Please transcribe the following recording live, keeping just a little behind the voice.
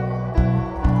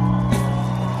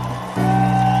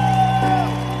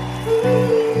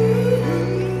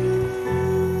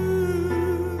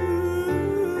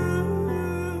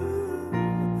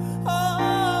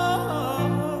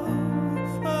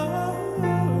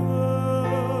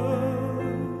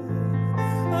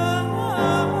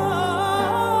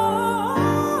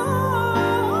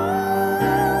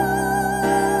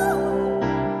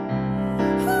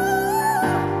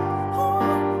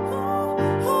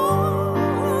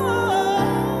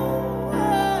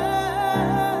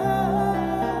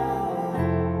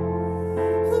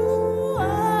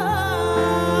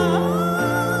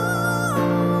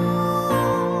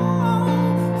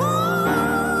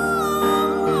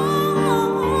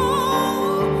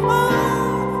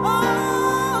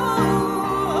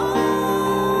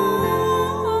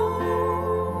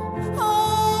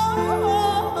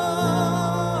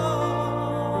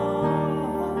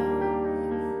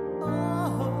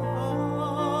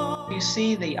you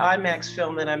see the IMAX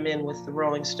film that I'm in with the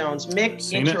Rolling Stones, Mick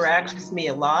interacts with me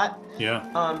a lot.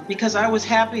 Yeah. Because I was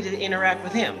happy to interact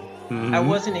with him. Mm-hmm. I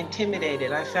wasn't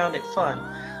intimidated. I found it fun.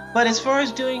 But as far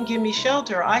as doing Gimme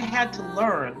Shelter, I had to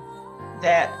learn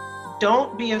that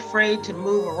don't be afraid to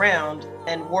move around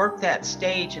and work that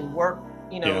stage and work,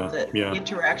 the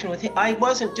interaction with him. I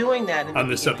wasn't doing that in On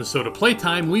this episode of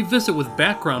Playtime, we visit with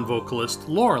background vocalist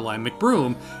Lorelei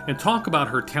McBroom and talk about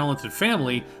her talented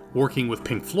family working with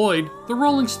Pink Floyd, the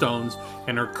Rolling Stones,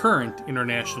 and her current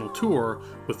international tour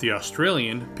with the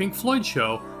Australian Pink Floyd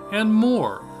Show, and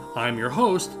more. I'm your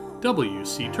host,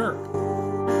 W.C. Turk.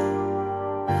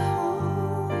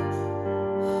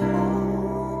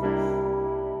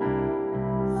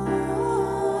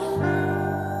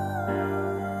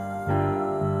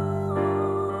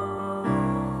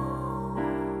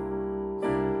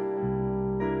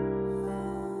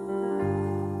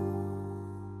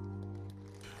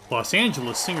 Los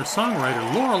Angeles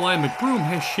singer-songwriter Lorelei McBroom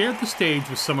has shared the stage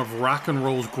with some of rock and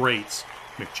roll's greats,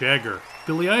 Mick Jagger,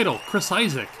 Billy Idol, Chris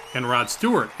Isaak, and Rod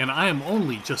Stewart, and I am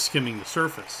only just skimming the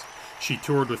surface. She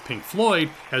toured with Pink Floyd,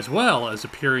 as well as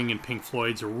appearing in Pink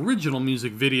Floyd's original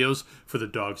music videos for The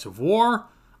Dogs of War,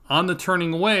 On the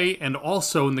Turning Away, and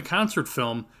also in the concert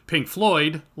film Pink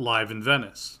Floyd Live in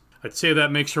Venice. I'd say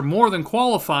that makes her more than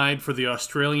qualified for the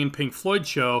Australian Pink Floyd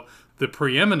Show, the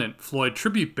preeminent Floyd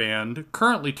tribute band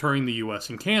currently touring the US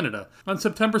and Canada. On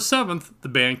September 7th, the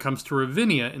band comes to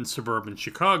Ravinia in suburban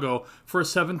Chicago for a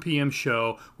 7 p.m.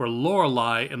 show where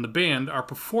Lorelei and the band are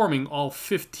performing all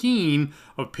 15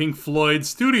 of Pink Floyd's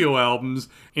studio albums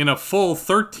in a full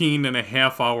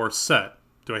 13-and-a-half-hour set.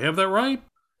 Do I have that right?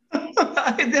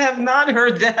 I have not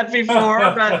heard that before,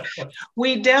 but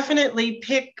we definitely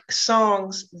pick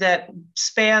songs that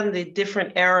span the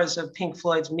different eras of Pink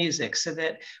Floyd's music so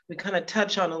that we kind of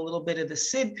touch on a little bit of the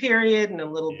Sid period and a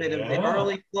little bit of the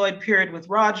early Floyd period with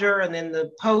Roger, and then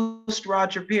the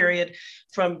post-Roger period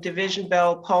from Division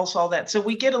Bell, Pulse, all that. So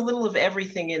we get a little of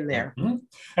everything in there. Mm-hmm.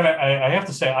 And I have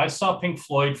to say, I saw Pink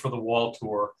Floyd for the Wall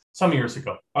Tour some years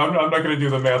ago. I'm not going to do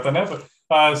the math on that,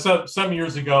 but some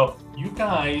years ago, you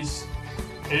guys,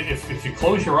 if you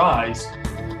close your eyes,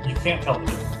 you can't tell the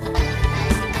difference.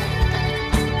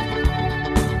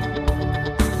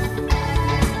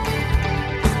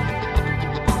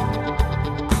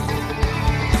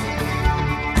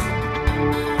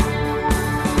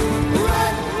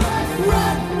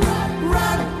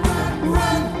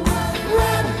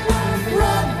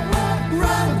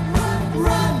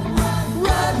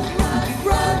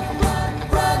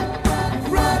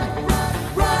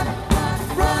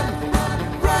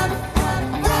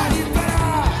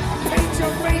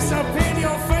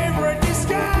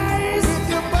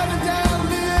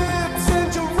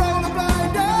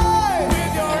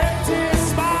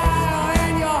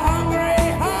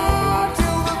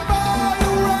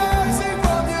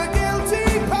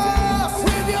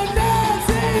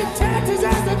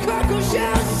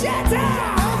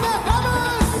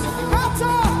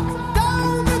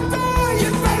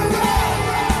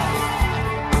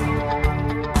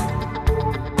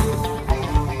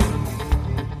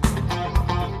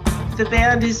 The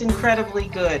band is incredibly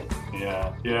good.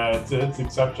 Yeah, it's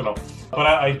exceptional. But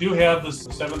I do have this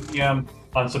 7 p.m.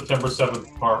 on September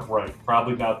 7th part right.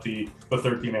 Probably not the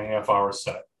 13-and-a-half-hour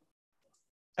set.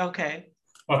 Okay.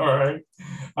 All right.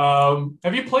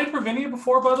 Have you played Ravinia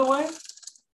before, by the way?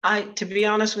 To be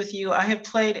honest with you, I have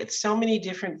played at so many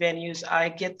different venues, I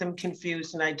get them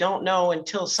confused, and I don't know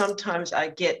until sometimes I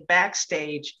get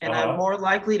backstage, and I'm more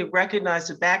likely to recognize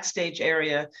the backstage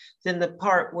area than the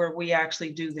part where we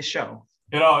actually do the show.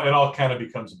 It all kind of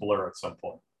becomes a blur at some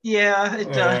point. Yeah,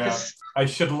 it does. I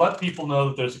should let people know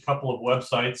that there's a couple of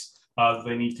websites that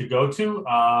they need to go to,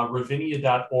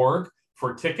 ravinia.org.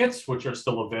 for tickets, which are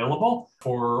still available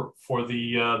for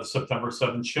the September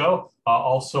 7th show.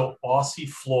 Also,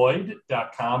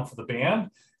 AussieFloyd.com for the band.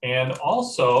 And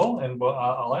also,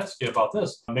 I'll ask you about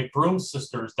this,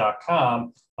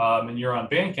 McBroomSisters.com, and you're on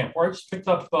Bandcamp, where I just picked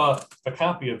up a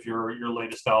copy of your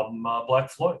latest album, Black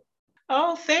Floyd.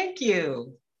 Oh, thank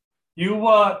you.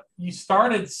 You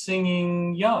started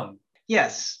singing young.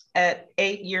 Yes, at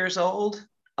 8 years old.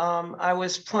 I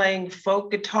was playing folk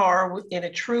guitar in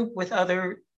a troupe with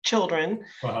other children,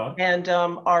 and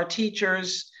our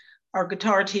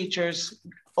guitar teachers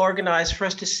organized for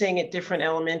us to sing at different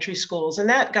elementary schools, and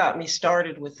that got me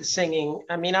started with the singing.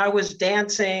 I mean, I was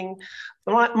dancing.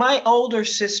 My older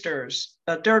sisters,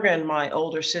 Durga and my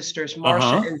older sisters,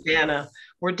 Marcia and Dana,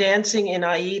 were dancing in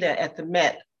Aida at the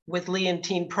Met with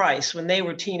Leontine Price when they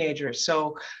were teenagers.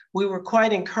 So we were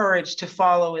quite encouraged to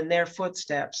follow in their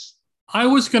footsteps. I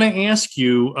was going to ask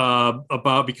you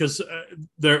about, because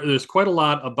there's quite a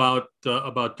lot about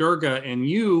Durga and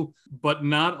you, but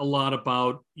not a lot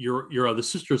about your other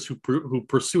sisters who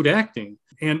pursued acting.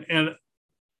 And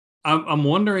I'm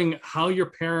wondering how your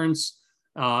parents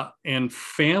and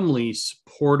family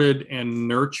supported and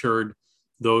nurtured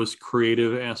those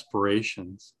creative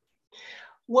aspirations.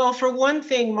 Well, for one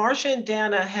thing, Marcia and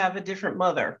Dana have a different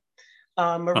mother.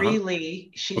 Marie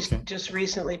Lee, she's just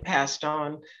recently passed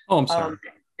on. Oh, I'm sorry.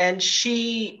 And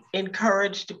she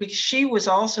encouraged, because she was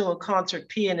also a concert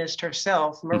pianist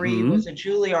herself. Marie was a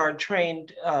Juilliard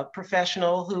trained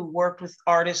professional who worked with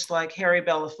artists like Harry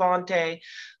Belafonte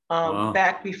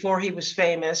back before he was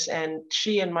famous. And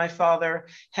she and my father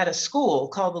had a school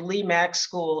called the Lee Mack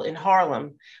School in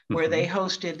Harlem, where they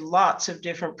hosted lots of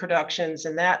different productions.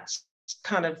 And that's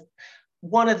kind of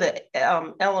one of the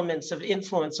elements of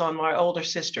influence on my older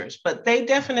sisters, but they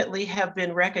definitely have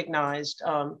been recognized.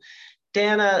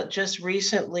 Dana just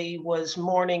recently was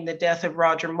mourning the death of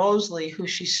Roger Mosley, who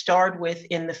she starred with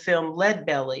in the film Lead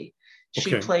Belly.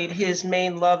 She played his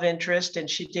main love interest, and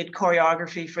she did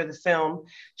choreography for the film.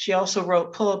 She also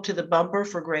wrote Pull Up to the Bumper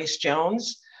for Grace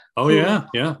Jones. Who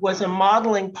was a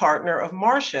modeling partner of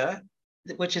Marcia,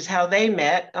 which is how they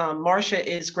met. Marcia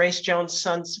is Grace Jones'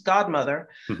 son's godmother.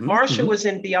 Marcia was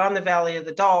in Beyond the Valley of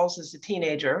the Dolls as a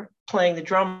teenager, playing the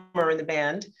drummer in the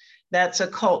band. That's a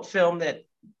cult film that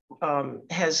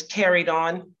has carried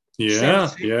on.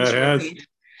 Since it was released.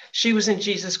 She was in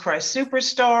Jesus Christ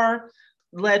Superstar,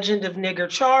 Legend of Nigger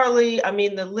Charlie. I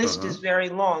mean, the list is very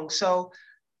long. So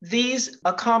these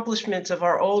accomplishments of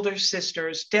our older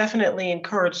sisters definitely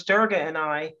encouraged Durga and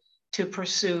I to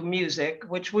pursue music,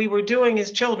 which we were doing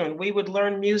as children. We would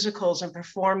learn musicals and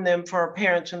perform them for our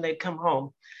parents when they'd come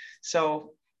home.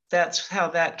 So that's how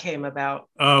that came about.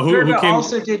 Durga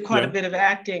also did quite a bit of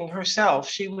acting herself.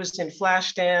 She was in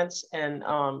Flashdance, and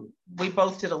we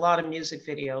both did a lot of music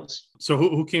videos. So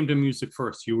who came to music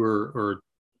first, you or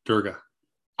Durga?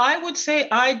 I would say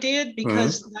I did,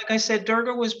 because like I said,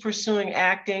 Durga was pursuing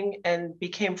acting and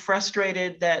became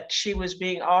frustrated that she was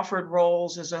being offered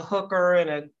roles as a hooker and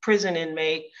a prison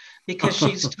inmate because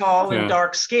she's tall and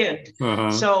dark skinned.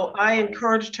 So I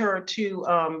encouraged her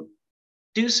to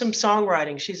do some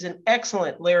songwriting. She's an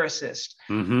excellent lyricist.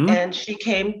 And she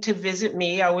came to visit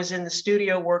me. I was in the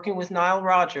studio working with Nile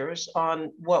Rodgers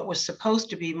on what was supposed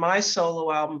to be my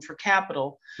solo album for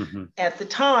Capitol. At the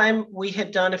time, we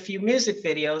had done a few music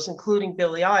videos, including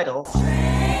Billy Idol.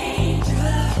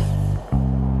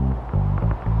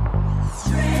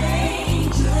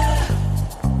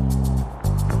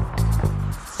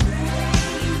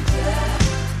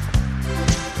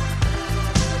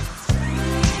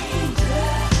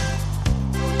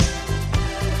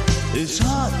 It's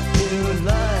hot in the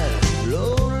night,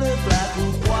 lonely, black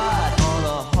and white on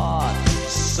a hot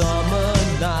summer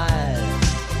night.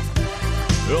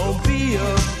 Don't be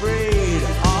afraid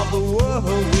of the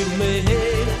world we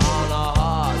made on a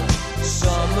hot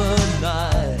summer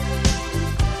night.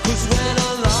 'Cause when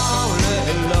a lonely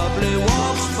and lovely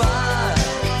walks by,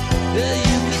 yeah,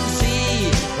 you can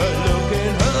see her look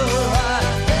in her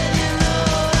eye, and you know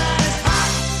that it's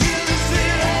hot in the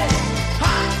city,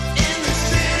 hot in the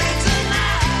city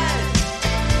tonight.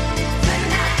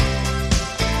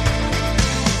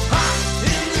 Hot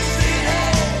in the city,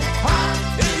 hot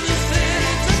in the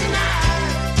city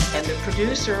tonight. And the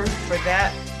producer for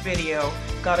that video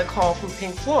got a call from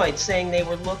Pink Floyd saying they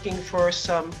were looking for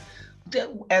some,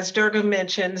 as Durga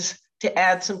mentions, to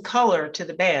add some color to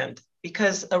the band.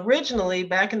 Because originally,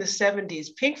 back in the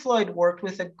 70s, Pink Floyd worked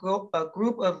with a group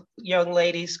of young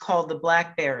ladies called the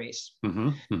Blackberries.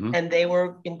 And they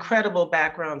were incredible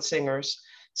background singers.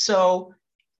 So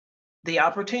the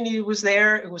opportunity was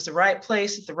there. It was the right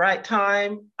place at the right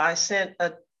time. I sent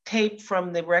a tape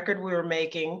from the record we were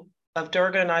making of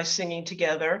Durga and I singing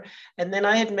together. And then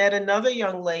I had met another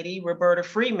young lady, Roberta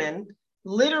Freeman,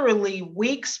 literally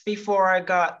weeks before I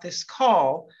got this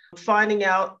call, finding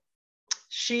out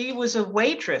she was a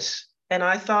waitress. And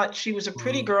I thought she was a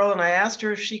pretty girl, and I asked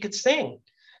her if she could sing.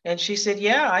 And she said,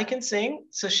 yeah, I can sing.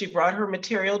 So she brought her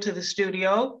material to the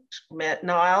studio, met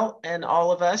Nile and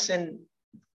all of us, and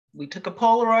we took a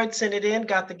Polaroid, sent it in,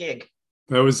 got the gig.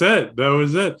 That was it.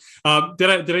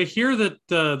 Did I hear that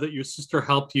that your sister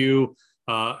helped you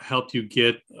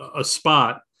get a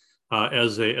spot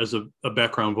as a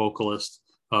background vocalist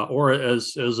or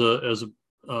as a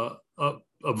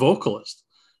vocalist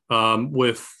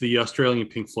with the Australian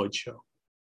Pink Floyd show?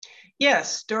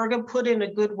 Yes, Durga put in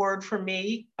a good word for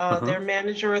me. Their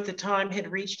manager at the time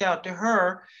had reached out to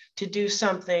her to do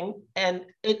something, and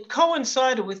it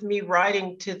coincided with me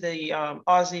writing to the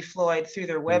Aussie Floyd through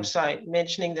their website,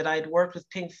 mentioning that I'd worked with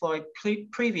Pink Floyd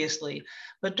previously.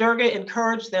 But Durga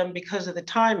encouraged them, because of the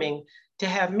timing, to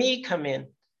have me come in.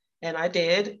 And I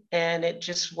did, and it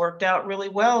just worked out really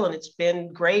well. And it's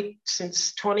been great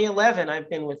since 2011. I've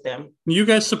been with them. You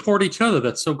guys support each other.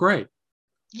 That's so great.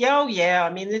 Yeah.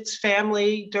 I mean, it's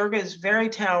family. Durga is very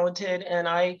talented, and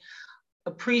I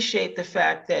appreciate the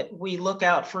fact that we look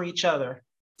out for each other.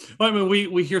 Well, I mean,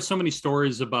 we hear so many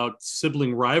stories about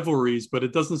sibling rivalries, but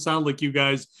it doesn't sound like you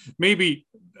guys, maybe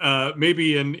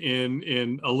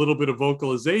in a little bit of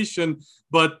vocalization,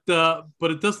 but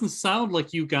it doesn't sound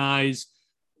like you guys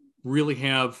really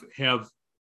have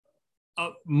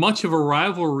much of a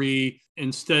rivalry.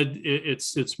 Instead,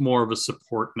 it's more of a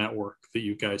support network that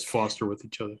you guys foster with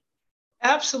each other.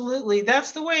 Absolutely.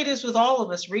 That's the way it is with all of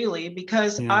us, really,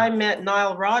 because I met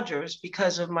Nile Rodgers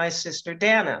because of my sister,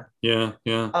 Dana. Yeah.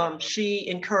 She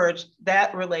encouraged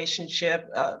that relationship.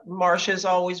 Marcia's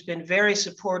always been very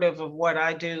supportive of what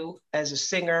I do as a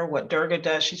singer, what Durga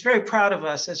does. She's very proud of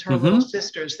us as her little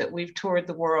sisters, that we've toured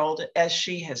the world as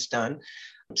she has done.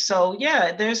 So,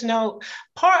 yeah, there's no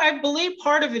part. I believe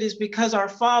part of it is because our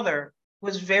father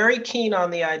was very keen on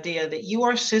the idea that you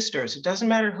are sisters. It doesn't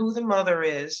matter who the mother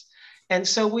is. And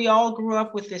so we all grew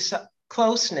up with this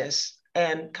closeness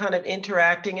and kind of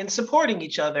interacting and supporting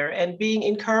each other and being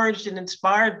encouraged and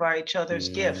inspired by each other's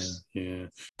gifts. Yeah.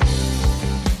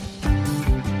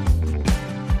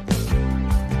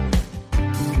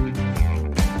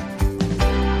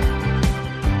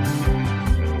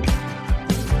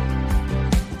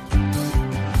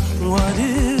 What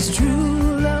is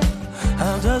true love?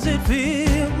 How does it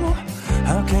feel?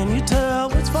 How can you tell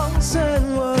what's false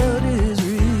and what is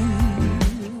real?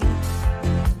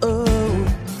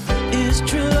 Is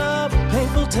true love a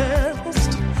painful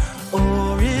test?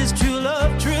 Or is true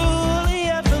love truly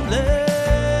effortless?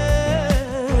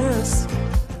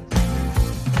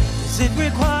 Does it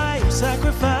require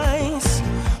sacrifice?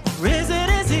 Or is it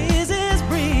as easy as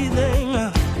breathing?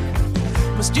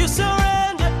 Must you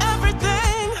surrender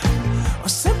everything? Or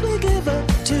simply give up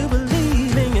to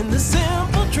believing in the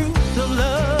simple truth of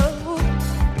love?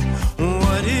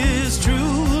 What is true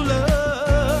love?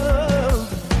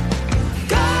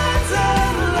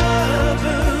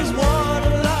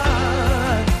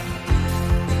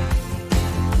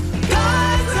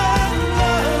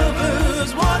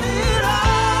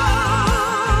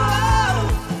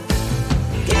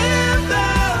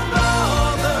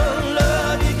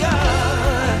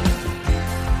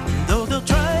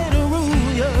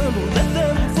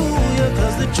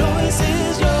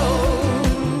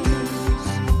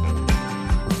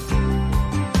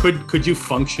 Could you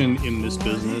function in this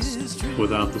business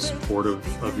without the support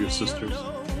of your sisters?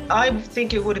 I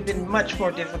think it would have been much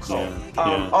more difficult.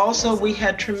 Also, we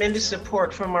had tremendous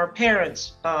support from our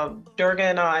parents, Durga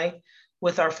and I,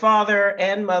 with our father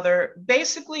and mother.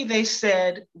 Basically, they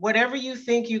said, whatever you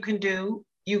think you can do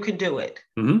it.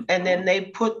 And then they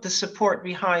put the support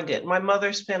behind it. My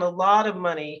mother spent a lot of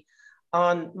money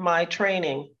on my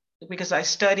training because I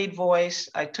studied voice.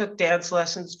 I took dance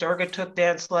lessons. Durga took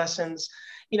dance lessons.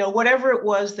 You know, whatever it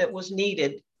was that was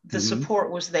needed, the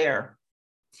support was there.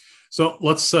 So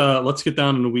let's get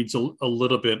down in the weeds a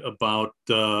little bit about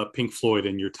Pink Floyd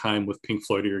and your time with Pink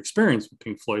Floyd, or your experience with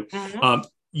Pink Floyd.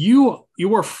 You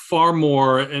are far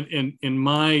more, in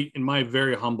my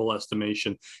very humble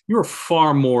estimation, you are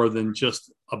far more than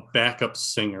just a backup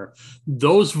singer.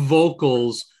 Those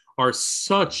vocals are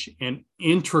such an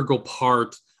integral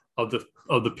part of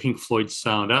the Pink Floyd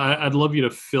sound. I'd love you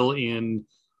to fill in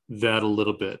that a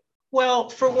little bit. Well,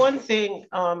 for one thing,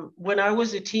 when I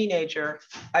was a teenager,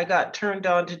 I got turned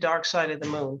on to Dark Side of the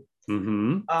Moon.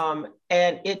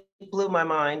 And it blew my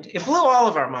mind. It blew all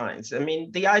of our minds. I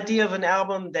mean, the idea of an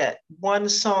album that one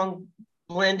song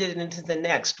blended into the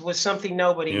next was something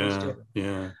nobody was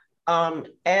doing.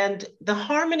 And the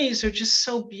harmonies are just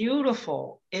so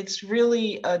beautiful. It's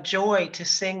really a joy to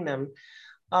sing them.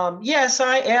 Yes,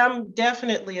 I am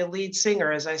definitely a lead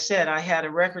singer. As I said, I had a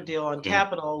record deal on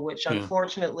Capitol, which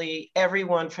unfortunately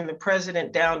everyone from the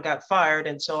president down got fired.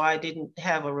 And so I didn't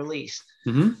have a release.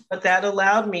 But that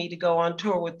allowed me to go on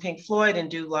tour with Pink Floyd and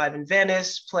do Live in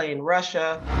Venice, play in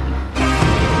Russia.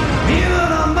 Even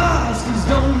our masters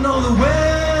don't know the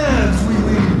words we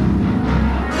leave.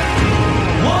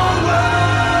 One word.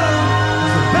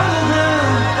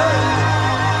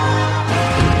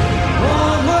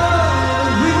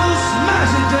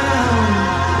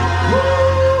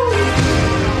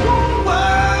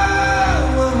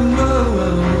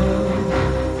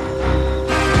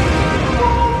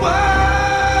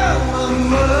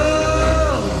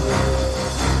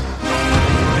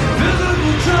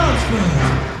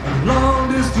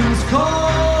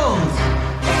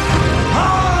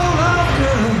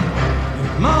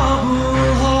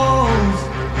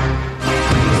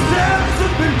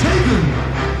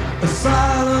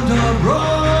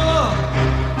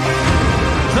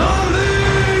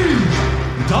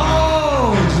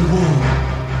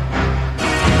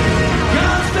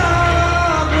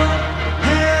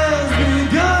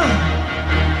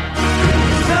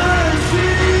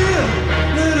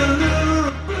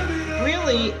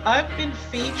 been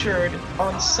featured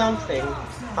on something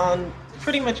on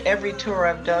pretty much every tour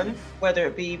I've done, whether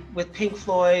it be with Pink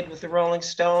Floyd, with the Rolling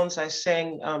Stones. I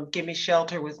sang Gimme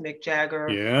Shelter with Mick Jagger.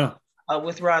 Yeah.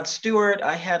 With Rod Stewart,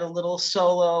 I had a little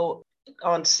solo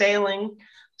on Sailing.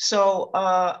 So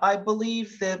I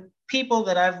believe the people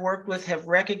that I've worked with have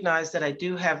recognized that I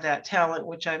do have that talent,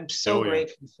 which I'm so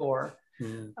grateful for.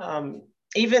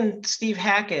 Even Steve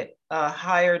Hackett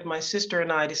hired my sister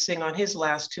and I to sing on his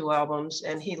last 2 albums,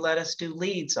 and he let us do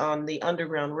leads on the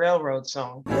Underground Railroad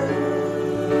song.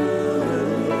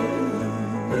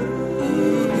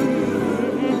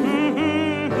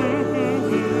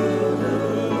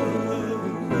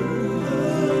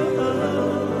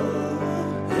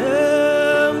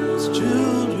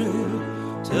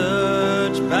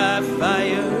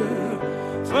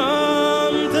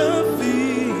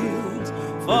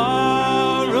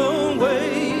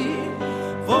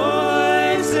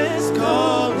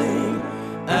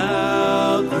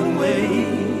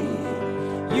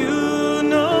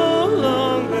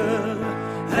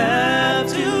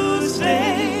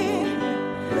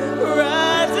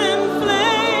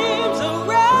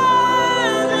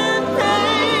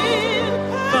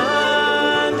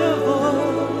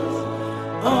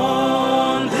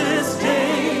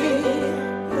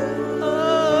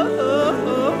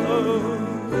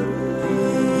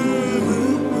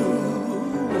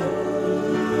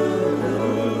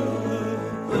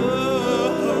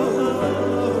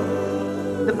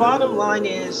 Bottom line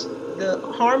is the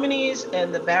harmonies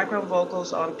and the background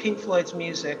vocals on Pink Floyd's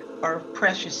music are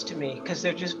precious to me because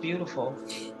they're just beautiful.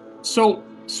 So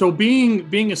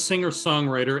being a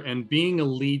singer-songwriter and being a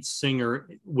lead singer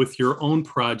with your own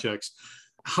projects,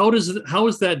 how is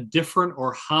that different,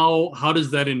 or how does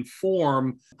that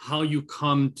inform how you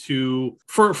come to,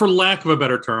 for lack of a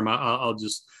better term, I'll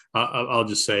just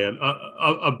say it,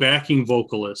 a backing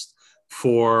vocalist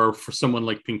for someone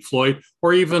like Pink Floyd,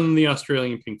 or even the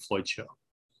Australian Pink Floyd show?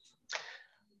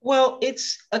 Well,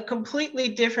 it's a completely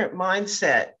different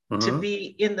mindset to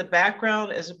be in the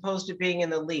background as opposed to being in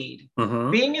the lead.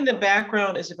 Being in the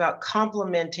background is about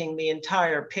complementing the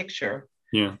entire picture.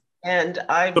 Yeah. And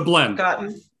I've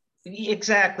gotten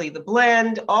exactly the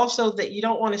blend. Also, that you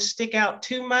don't want to stick out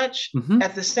too much.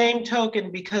 At the same token,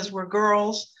 because we're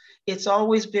girls, it's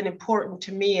always been important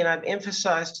to me, and I've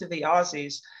emphasized to the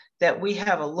Aussies, that we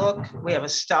have a look, we have a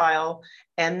style,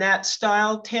 and that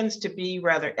style tends to be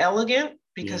rather elegant,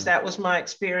 because that was my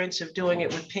experience of doing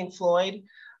it with Pink Floyd.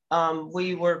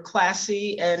 We were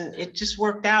classy, and it just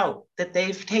worked out that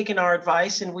they've taken our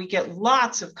advice, and we get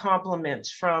lots of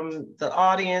compliments from the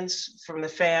audience, from the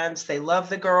fans. They love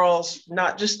the girls,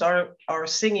 not just our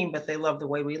singing, but they love the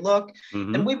way we look.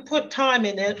 And we put time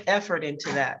and effort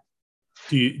into that.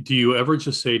 Do you ever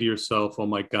just say to yourself, oh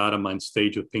my God, I'm on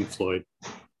stage with Pink Floyd?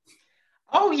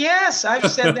 Oh, yes. I've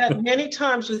said that many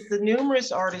times with the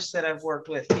numerous artists that I've worked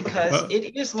with, because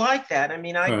it is like that. I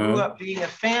mean, I grew up being a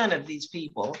fan of these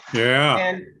people. Yeah.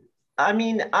 And I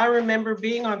mean, I remember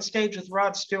being on stage with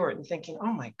Rod Stewart and thinking,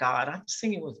 oh my God, I'm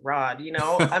singing with Rod, you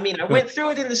know? I mean, I went through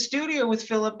it in the studio with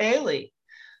Philip Bailey,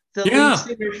 the lead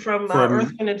singer from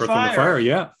Earth, Wind and Fire.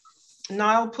 Yeah.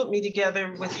 Niall put me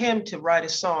together with him to write a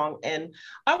song, and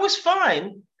I was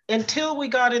fine until we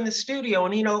got in the studio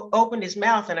and, opened his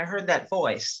mouth and I heard that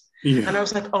voice. Yeah. And I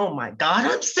was like, oh my God,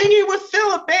 I'm singing with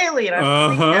Philip Bailey. And I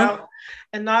freaked out.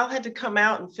 And Niall had to come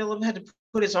out, and Philip had to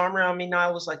put his arm around me.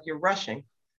 Niall was like, you're rushing.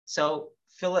 So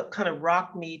Philip kind of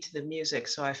rocked me to the music.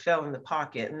 So I fell in the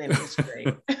pocket, and then it was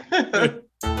great.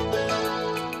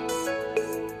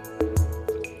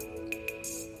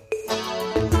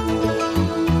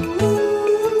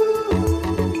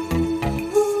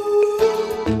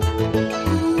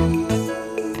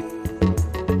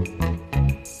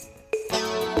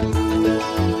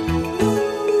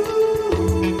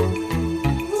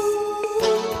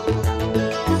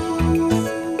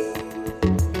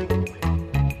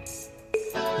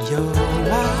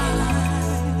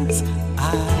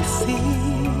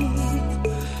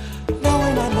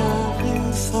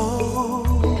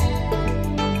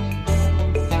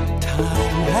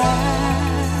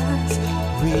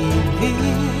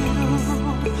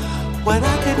 When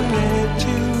I didn't let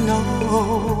you know.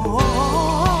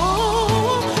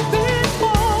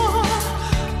 Before,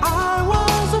 I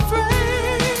was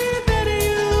afraid that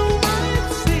you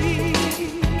might see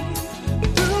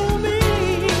through me.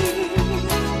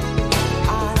 I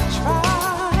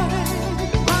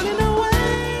tried running away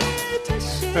to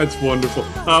share. That's wonderful.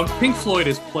 Pink Floyd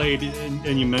has played,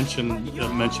 and you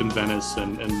mentioned Venice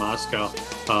and Moscow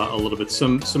a little bit.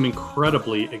 Some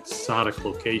incredibly exotic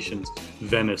locations: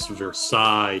 Venice,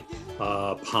 Versailles,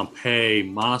 Pompeii,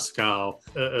 Moscow,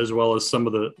 as well as some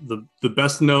of the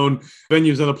best known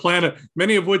venues on the planet,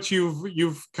 many of which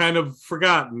you've kind of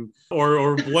forgotten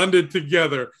or blended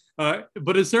together.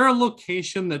 But is there a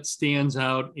location that stands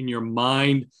out in your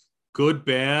mind, good,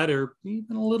 bad, or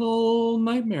even a little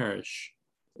nightmarish?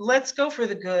 Let's go for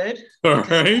the good. All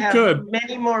right, I have good.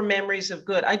 many more memories of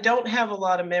good. I don't have a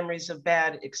lot of memories of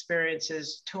bad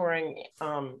experiences touring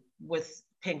with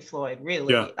Pink Floyd,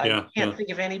 really. I can't think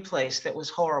of any place that was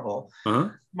horrible.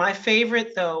 My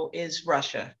favorite, though, is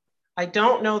Russia. I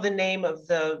don't know the name of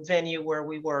the venue where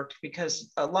we worked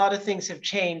because a lot of things have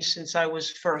changed since I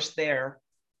was first there.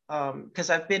 Because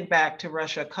I've been back to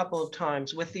Russia a couple of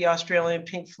times with the Australian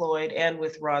Pink Floyd and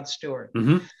with Rod Stewart.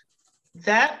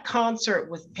 That concert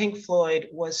with Pink Floyd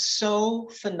was so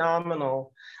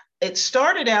phenomenal. It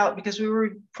started out because we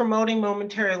were promoting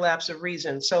Momentary Lapse of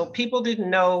Reason. So people didn't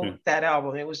know that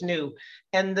album. It was new.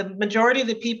 And the majority of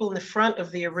the people in the front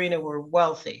of the arena were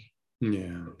wealthy.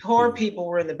 Poor people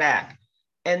were in the back.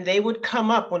 And they would come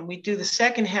up when we do the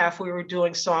second half, we were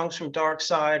doing songs from Dark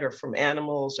Side or from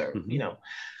Animals or, you know.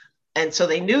 And so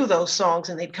they knew those songs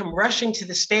and they'd come rushing to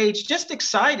the stage, just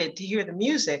excited to hear the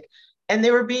music. And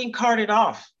they were being carted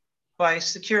off by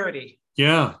security.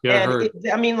 I heard.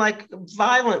 Like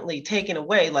violently taken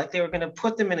away, like they were going to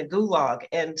put them in a gulag.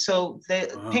 And so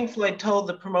Pink Floyd told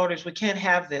the promoters, we can't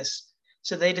have this.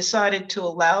 So they decided to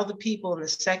allow the people in the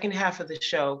second half of the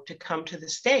show to come to the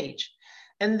stage.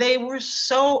 And they were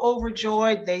so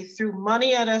overjoyed. They threw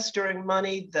money at us during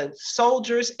money. The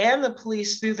soldiers and the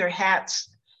police threw their hats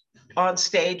on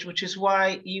stage, which is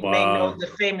why you may know the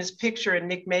famous picture in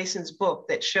Nick Mason's book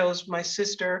that shows my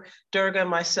sister Durga,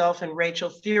 myself, and Rachel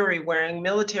Fury wearing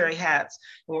military hats,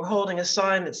 and we're holding a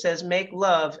sign that says "Make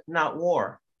love, not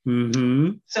war."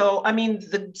 So, I mean,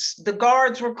 the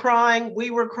guards were crying,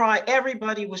 we were crying,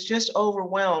 everybody was just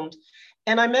overwhelmed.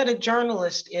 And I met a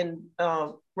journalist in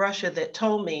Russia that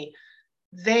told me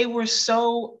they were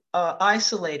so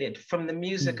isolated from the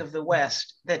music of the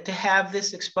West that to have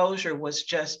this exposure was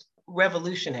just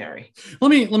revolutionary.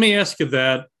 Let me ask you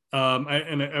that.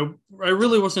 I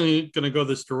really wasn't going to go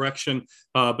this direction,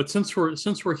 but since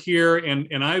we're here,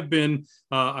 and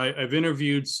I've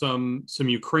interviewed some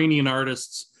Ukrainian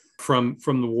artists from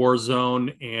the war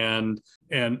zone, and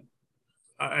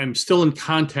I'm still in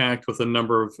contact with a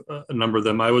number of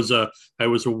them. I was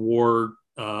a war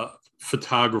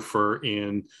photographer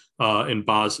in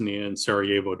Bosnia and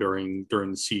Sarajevo during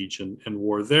the siege and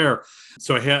war there.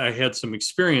 So I had some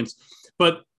experience,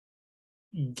 but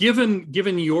given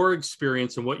your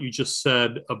experience and what you just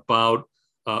said about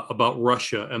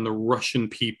Russia and the Russian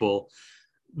people,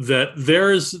 that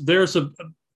there's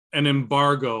an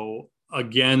embargo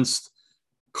against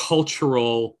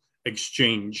cultural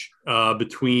exchange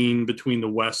between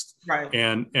the West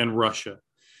and Russia.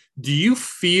 Do you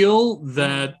feel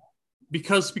that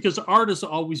because art has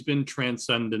always been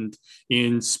transcendent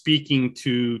in speaking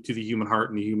to the human heart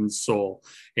and the human soul,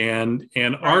 and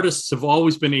artists have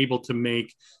always been able to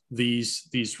make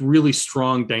these really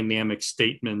strong dynamic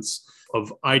statements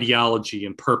of ideology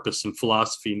and purpose and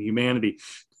philosophy and humanity.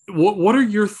 What are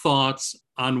your thoughts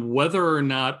on whether or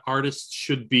not artists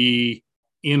should be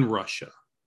in Russia?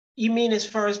 You mean as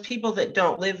far as people that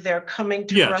don't live there coming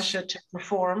to Russia to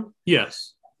perform?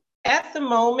 Yes. At the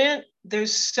moment,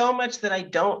 there's so much that I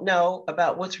don't know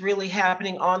about what's really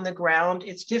happening on the ground.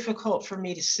 It's difficult for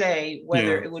me to say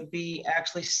whether it would be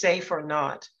actually safe or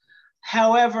not.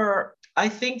 However, I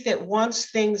think that once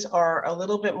things are a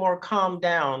little bit more calmed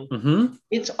down,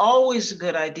 it's always a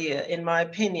good idea, in my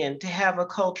opinion, to have a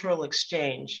cultural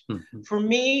exchange. For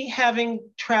me, having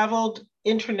traveled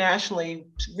internationally,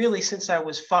 really since I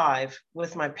was 5,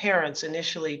 with my parents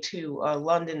initially to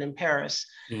London and Paris,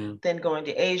 then going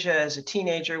to Asia as a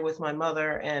teenager with my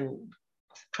mother and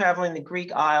traveling the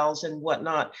Greek Isles and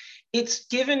whatnot, it's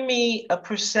given me a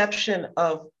perception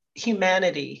of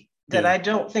humanity that I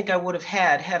don't think I would have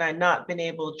had I not been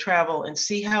able to travel and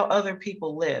see how other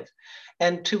people live.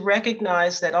 And to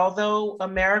recognize that although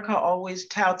America always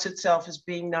touts itself as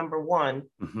being number one,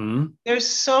 there's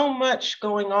so much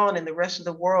going on in the rest of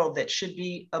the world that should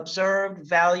be observed,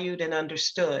 valued, and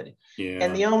understood.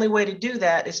 And the only way to do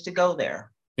that is to go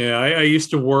there. I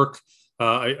used to work,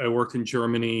 I worked in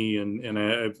Germany, and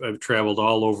I've traveled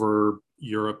all over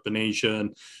Europe and Asia.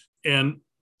 And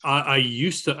I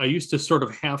used to sort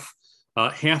of half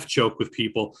joke with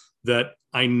people that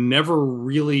I never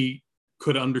really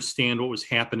could understand what was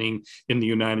happening in the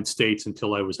United States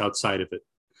until I was outside of it.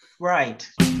 Right.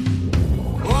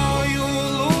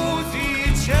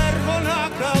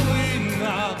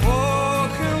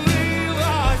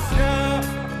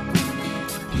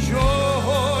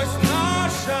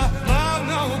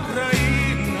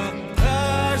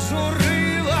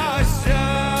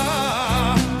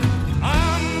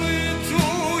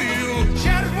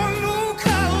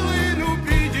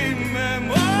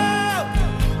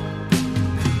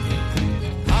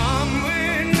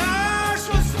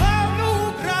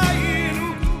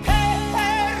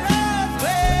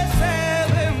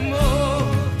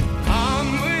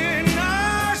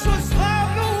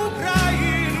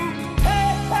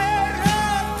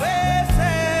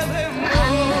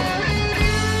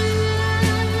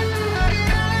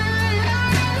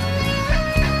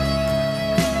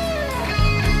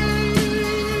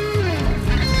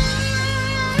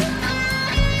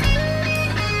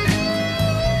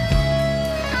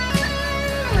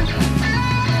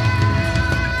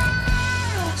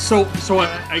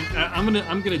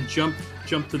 I'm gonna jump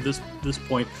to this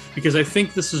point because I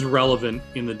think this is relevant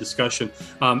in the discussion.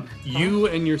 You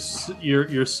and your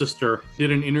sister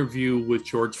did an interview with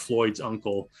George Floyd's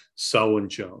uncle, Selwyn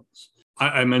Jones.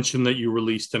 I mentioned that you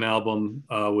released an album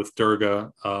with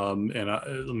Durga, and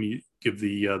let me give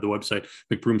the website,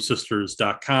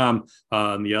 McBroomSisters.com.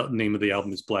 And the name of the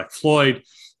album is Black Floyd.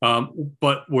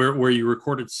 But where you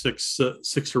recorded six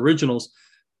originals,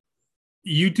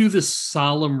 you do this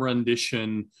solemn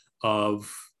rendition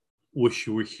of "Wish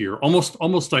You Were Here,"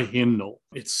 almost a hymnal.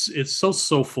 It's so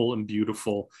soulful and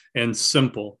beautiful and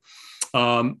simple,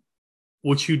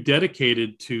 which you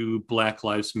dedicated to Black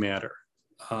Lives Matter.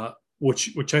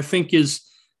 Which I think is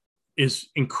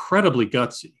incredibly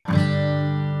gutsy.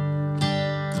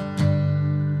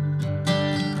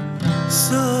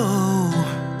 So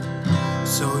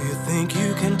you think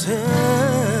you can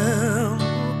tell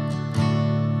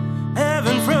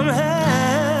heaven from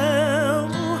hell,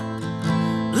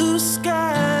 blue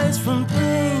skies from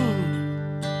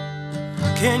pain?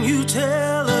 Can you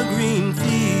tell a green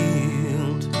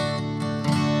field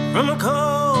from a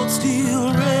cold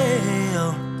steel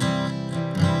rail?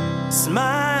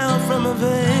 Smile from a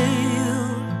veil.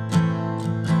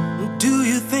 Do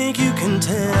you think you can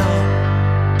tell?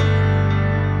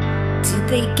 Did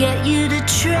they get you to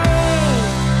trade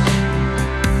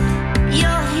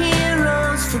your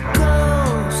heroes for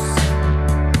ghosts,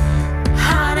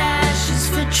 hot ashes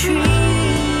for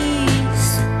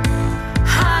trees,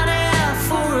 hot air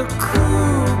for a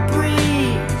cool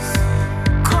breeze,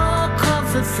 cold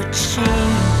comfort for change?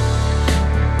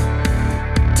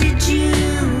 Did you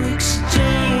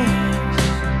exchange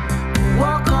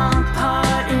walk on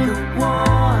part in a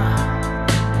war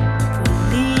for a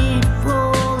lead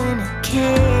role in a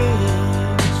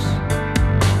cage?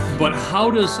 But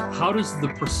how does the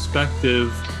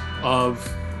perspective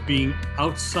of being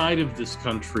outside of this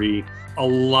country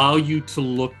allow you to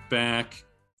look back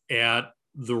at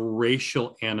the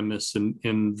racial animus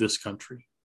in this country?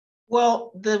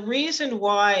 Well, the reason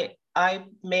why I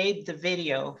made the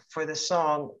video for the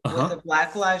song with a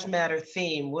Black Lives Matter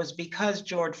theme was because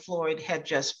George Floyd had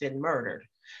just been murdered,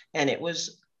 and it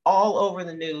was all over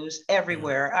the news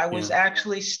everywhere. I was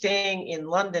actually staying in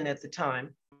London at the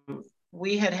time.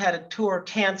 We had a tour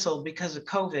canceled because of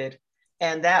COVID,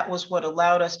 and that was what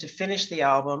allowed us to finish the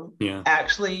album.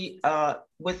 Actually,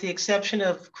 with the exception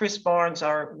of Chris Barnes,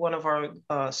 one of our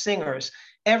singers,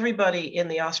 everybody in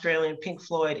the Australian Pink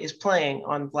Floyd is playing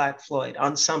on Black Floyd,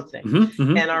 on something.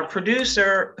 And our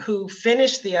producer, who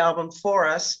finished the album for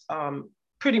us,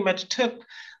 pretty much took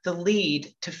the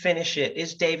lead to finish it,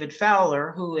 is David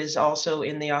Fowler, who is also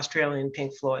in the Australian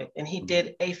Pink Floyd. And he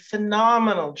did a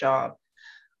phenomenal job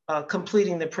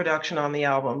completing the production on the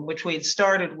album, which we had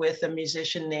started with a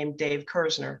musician named Dave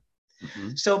Kersner.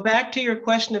 So back to your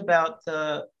question about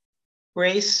the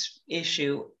race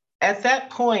issue. At that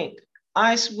point,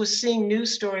 I was seeing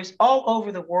news stories all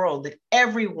over the world that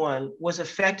everyone was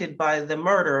affected by the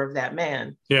murder of that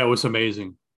man. Yeah, it was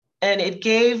amazing. And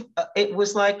it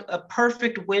was like a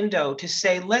perfect window to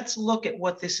say, let's look at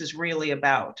what this is really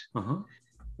about,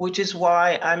 which is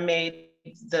why I made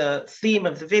the theme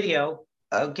of the video,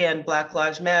 again, Black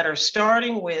Lives Matter,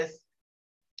 starting with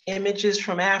images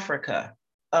from Africa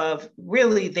of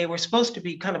really, they were supposed to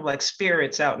be kind of like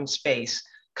spirits out in space,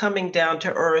 coming down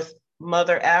to Earth,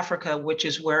 Mother Africa, which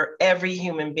is where every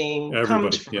human being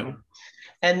comes from.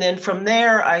 And then from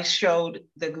there, I showed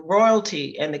the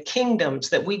royalty and the kingdoms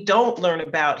that we don't learn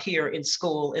about here in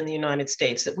school in the United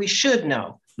States, that we should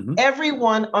know.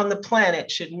 Everyone on the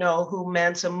planet should know who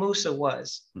Mansa Musa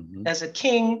was. As a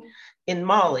king in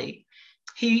Mali,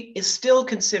 he is still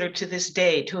considered to this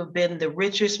day to have been the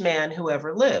richest man who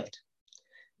ever lived.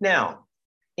 Now,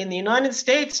 in the United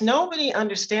States, nobody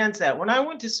understands that. When I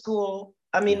went to school,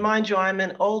 I mean, mind you, I'm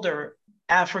an older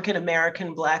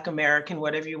African-American, Black American,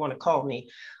 whatever you want to call me.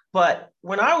 But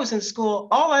when I was in school,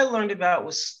 all I learned about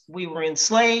was we were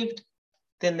enslaved.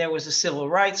 Then there was a civil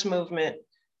rights movement.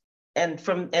 And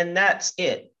that's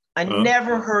it. I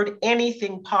never heard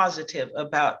anything positive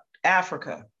about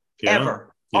Africa,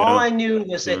 ever. All I knew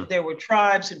was that there were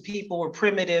tribes and people were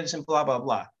primitives and blah, blah,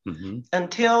 blah.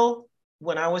 Until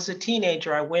when I was a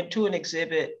teenager, I went to an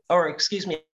exhibit,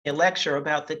 a lecture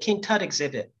about the King Tut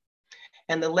exhibit.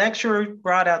 And the lecturer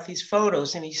brought out these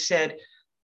photos and he said,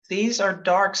 these are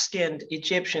dark-skinned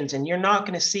Egyptians and you're not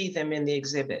going to see them in the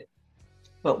exhibit.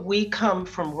 But we come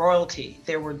from royalty.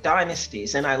 There were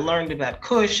dynasties, and I learned about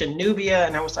Kush and Nubia,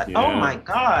 and I was like, oh my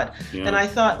God. And I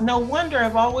thought, no wonder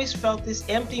I've always felt this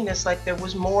emptiness, like there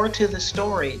was more to the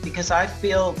story, because I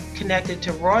feel connected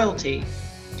to royalty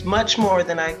much more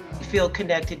than I feel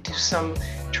connected to some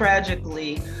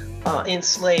tragically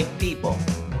enslaved people.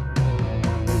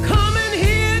 Come in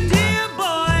here, dear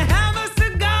boy, have a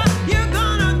cigar. You're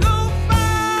gonna go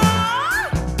far.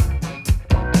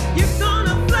 You're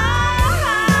gonna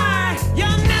fly. You're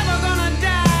never gonna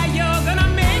die. You're gonna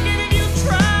make it if you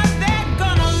try. They're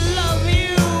gonna love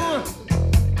you.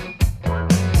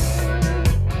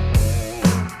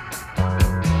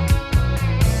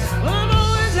 Well, I've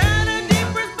always had a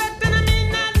deep respect, and I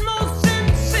mean that most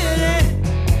sincerely.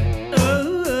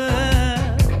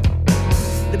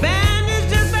 The band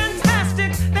is just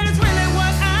fantastic. That is really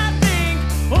what I think.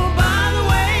 Oh, by the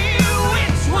way,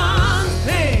 which one's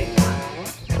pink?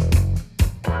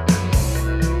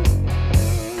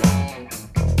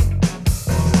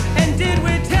 And did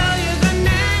we tell you the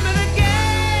name of the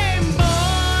game,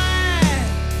 boy?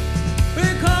 We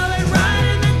call it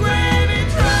riding the gravy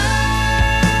train.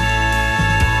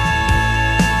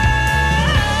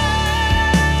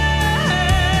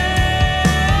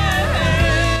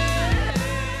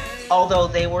 Although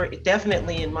they were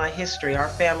definitely in my history, our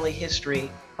family history.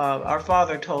 Our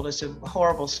father told us a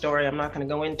horrible story. I'm not going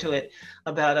to go into it,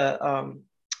 about a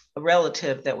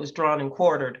relative that was drawn and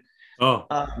quartered. Oh.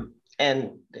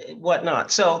 And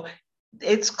whatnot. So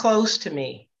it's close to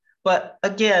me. But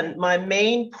again, my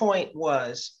main point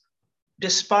was,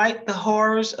 despite the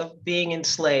horrors of being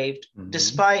enslaved,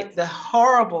 despite the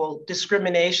horrible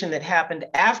discrimination that happened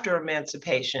after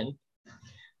emancipation,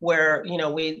 where, you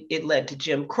know, it led to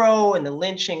Jim Crow and the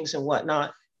lynchings and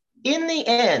whatnot, in the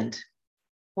end,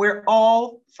 we're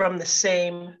all from the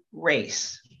same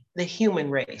race, the human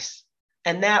race.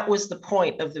 And that was the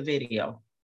point of the video.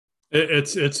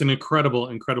 It's an incredible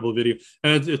video,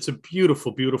 and it's a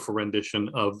beautiful rendition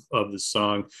of the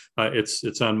song.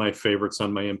 It's on my favorites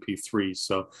on my MP3.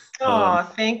 So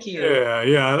thank you.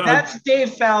 Yeah. That's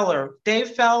Dave Fowler.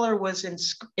 Dave Fowler was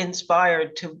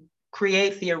inspired to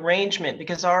create the arrangement,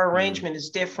 because our arrangement is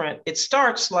different. It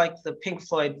starts like the Pink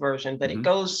Floyd version, but it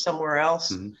goes somewhere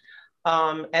else.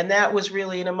 And that was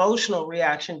really an emotional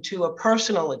reaction to a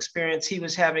personal experience he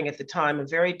was having at the time. A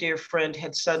very dear friend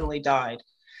had suddenly died.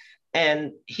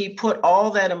 And he put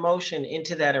all that emotion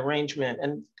into that arrangement.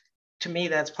 And to me,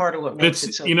 that's part of what makes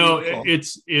it so beautiful.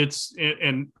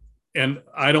 And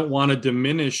I don't want to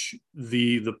diminish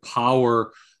the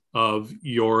power of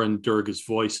your and Durga's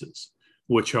voices,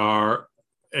 which are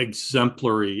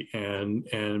exemplary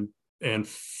and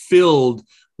filled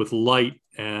with light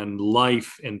and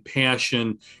life and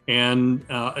passion and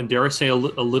dare I say a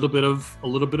little bit of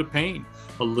pain,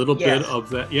 a little bit of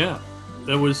that. Yeah.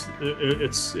 That was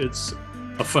it's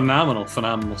a phenomenal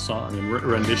song and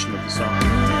rendition of the song.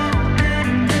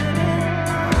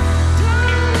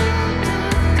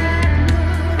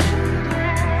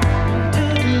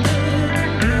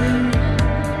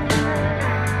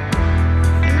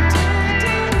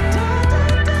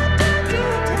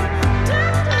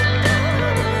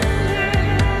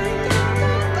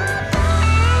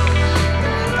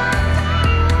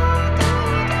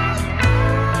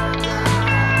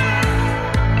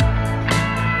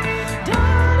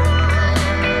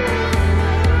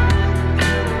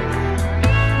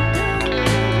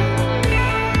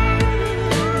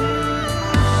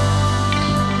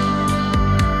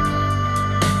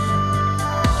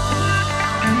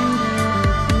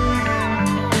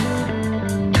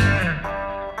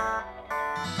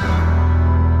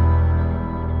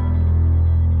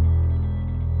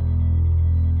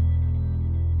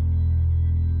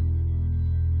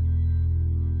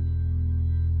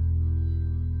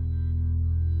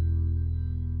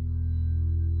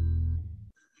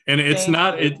 And it's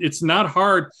not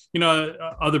hard. You know,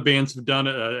 other bands have done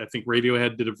it. I think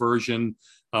Radiohead did a version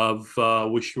of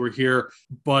Wish You Were Here.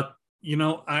 But, you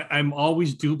know, I'm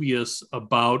always dubious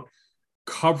about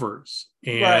covers.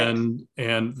 And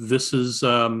this is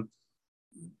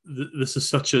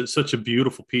such a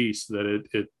beautiful piece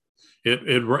that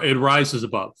it rises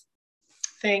above.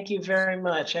 Thank you very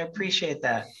much. I appreciate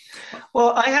that.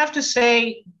 Well, I have to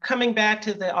say, coming back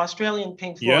to the Australian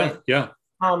Pink Floyd. Yeah.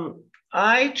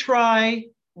 I try,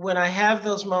 when I have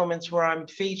those moments where I'm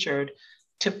featured,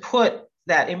 to put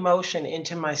that emotion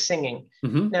into my singing.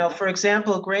 Now, for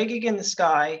example, Grey Gig in the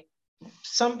Sky,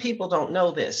 some people don't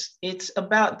know this. It's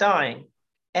about dying.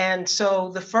 And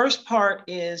so the first part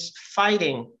is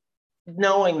fighting,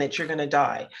 knowing that you're going to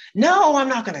die. No, I'm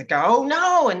not going to go.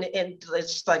 No. And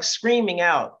it's like screaming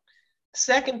out.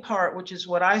 Second part, which is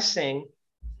what I sing,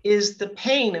 is the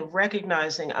pain of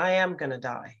recognizing I am going to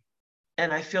die.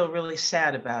 And I feel really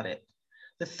sad about it.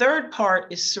 The third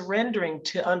part is surrendering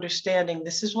to understanding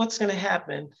this is what's going to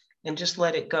happen and just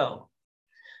let it go.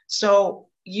 So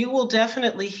you will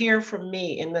definitely hear from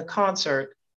me in the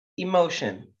concert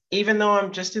emotion, even though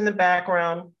I'm just in the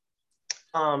background.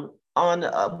 On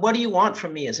What Do You Want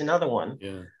From Me is another one.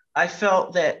 Yeah. I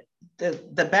felt that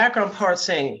the background part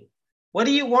saying, what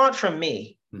do you want from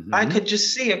me? Mm-hmm. I could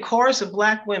just see a chorus of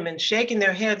Black women shaking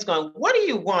their heads going, what do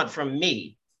you want from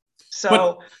me?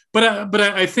 So, but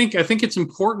I think it's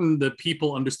important that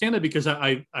people understand it, because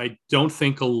I don't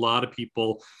think a lot of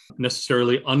people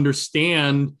necessarily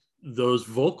understand those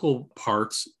vocal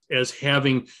parts as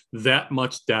having that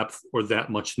much depth or that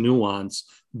much nuance,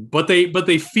 but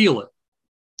they feel it.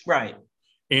 Right.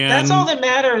 And that's all that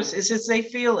matters, is they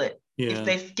feel it. Yeah. If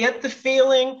they get the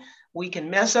feeling, we can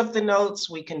mess up the notes,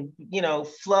 we can,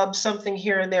 flub something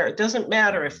here and there. It doesn't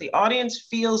matter. If the audience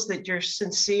feels that you're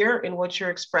sincere in what you're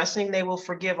expressing, they will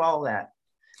forgive all that,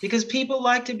 because people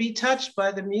like to be touched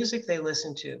by the music they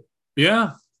listen to.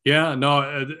 Yeah.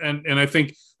 No, and I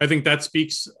think that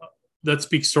speaks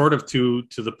sort of to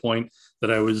the point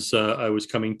that I was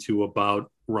coming to about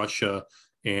Russia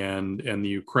and the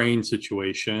Ukraine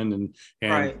situation, and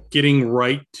right. getting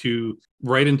right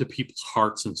into people's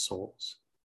hearts and souls.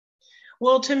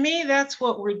 Well, to me, that's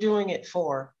what we're doing it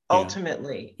for,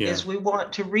 ultimately, is we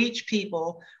want to reach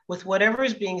people with whatever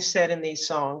is being said in these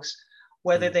songs,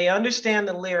 whether they understand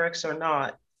the lyrics or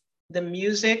not. The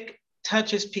music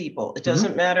touches people. It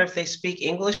doesn't matter if they speak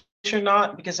English or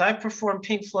not, because I perform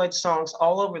Pink Floyd songs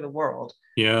all over the world.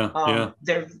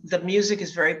 The music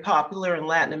is very popular in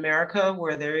Latin America,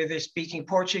 where they're either speaking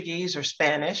Portuguese or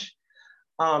Spanish.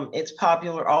 It's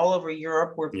popular all over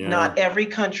Europe, where not every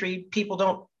country, people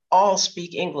don't all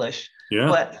speak English,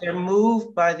 but they're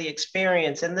moved by the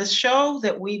experience. And the show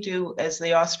that we do as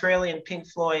the Australian Pink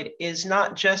Floyd is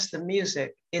not just the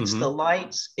music, it's the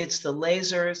lights, it's the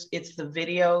lasers, it's the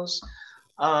videos.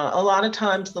 A lot of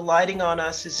times the lighting on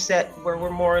us is set where we're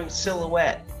more in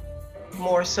silhouette,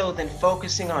 more so than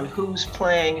focusing on who's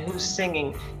playing, who's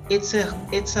singing. It's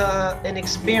an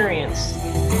experience.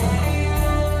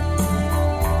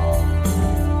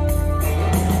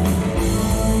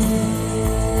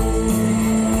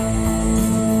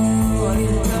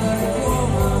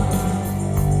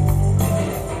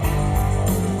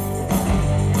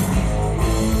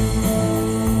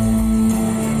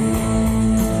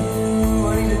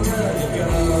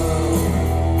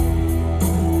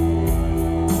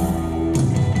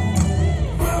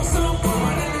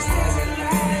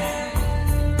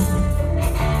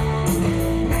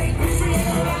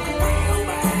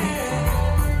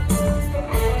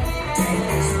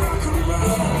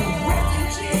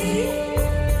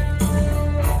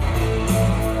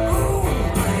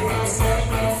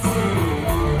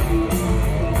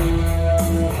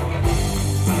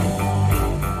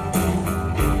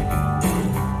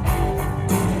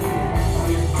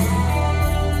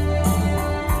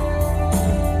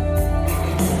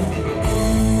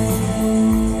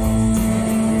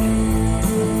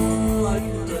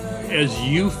 As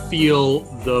you feel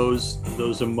those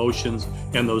emotions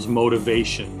and those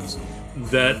motivations,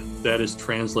 that is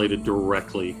translated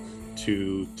directly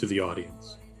to the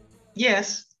audience.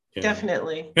 Yes,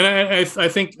 definitely. And I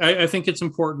think it's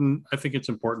important. I think it's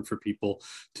important for people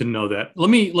to know that.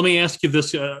 Let me ask you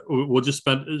this. We'll just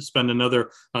spend another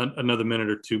minute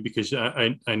or two, because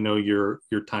I know your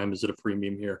time is at a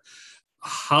premium here.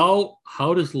 How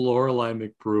does Lorelei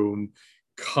McBroom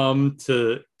come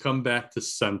back to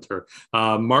center?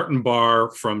 Martin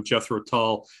Barr from Jethro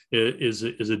Tull is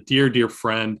a dear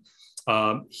friend.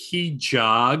 He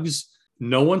jogs.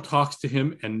 No one talks to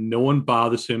him and no one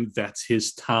bothers him. That's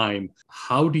his time.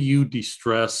 How do you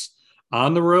de-stress,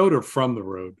 on the road or from the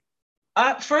road?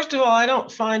 First of all, I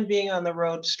don't find being on the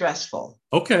road stressful.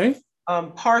 Okay.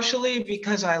 Partially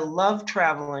because I love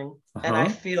traveling, and I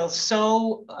feel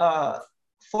so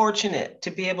fortunate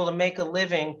to be able to make a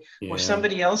living where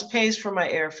somebody else pays for my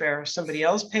airfare, somebody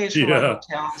else pays for my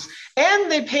hotels,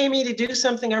 and they pay me to do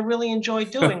something I really enjoy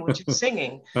doing, which is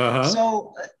singing.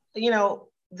 So,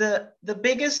 the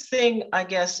biggest thing, I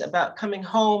guess, about coming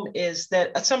home is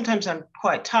that sometimes I'm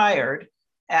quite tired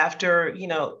after,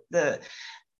 the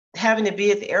having to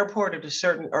be at the airport at a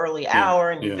certain early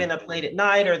hour, and you've been up late at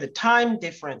night, or the time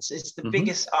difference is the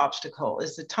biggest obstacle.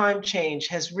 Is the time change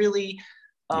has really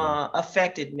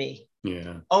affected me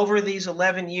over these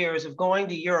 11 years of going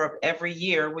to Europe every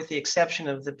year, with the exception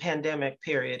of the pandemic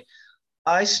period.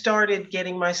 I started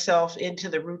getting myself into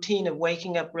the routine of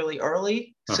waking up really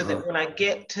early, so that when I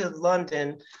get to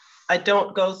London, I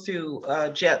don't go through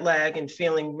jet lag and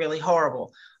feeling really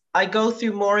horrible. I go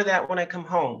through more of that when I come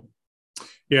home.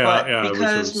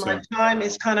 Because my time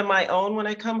is kind of my own when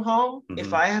I come home.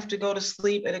 If I have to go to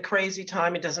sleep at a crazy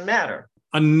time, it doesn't matter.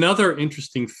 Another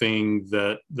interesting thing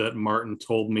that Martin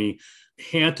told me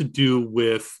had to do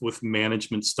with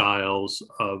management styles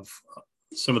of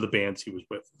some of the bands he was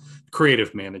with,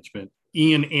 creative management.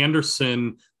 Ian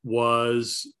Anderson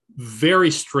was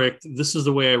very strict. This is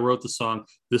the way I wrote the song.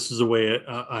 This is the way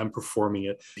I'm performing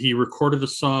it. He recorded a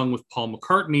song with Paul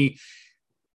McCartney,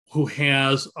 who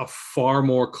has a far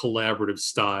more collaborative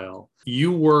style.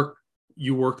 You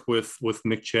worked with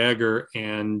Mick Jagger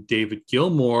and David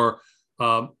Gilmour.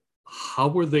 How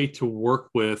were they to work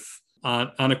with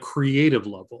on a creative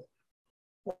level?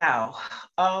 Wow.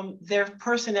 Their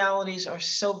personalities are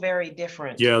so very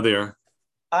different. Yeah, they are.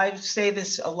 I say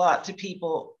this a lot to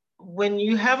people. When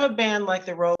you have a band like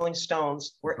the Rolling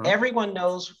Stones, where everyone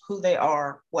knows who they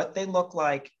are, what they look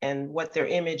like, and what their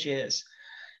image is,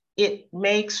 it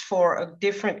makes for a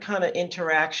different kind of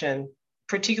interaction,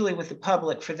 particularly with the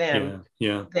public for them,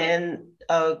 than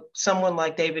someone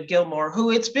like David Gilmour,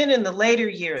 who it's been in the later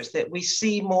years that we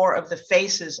see more of the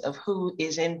faces of who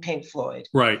is in Pink Floyd.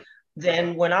 Right.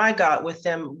 Then when I got with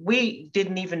them, we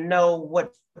didn't even know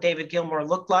what David Gilmour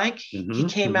looked like. He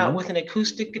came out with an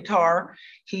acoustic guitar.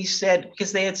 He said,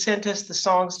 because they had sent us the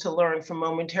songs to learn from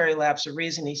Momentary Lapse of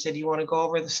Reason, he said, you want to go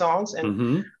over the songs?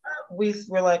 And we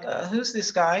were like, who's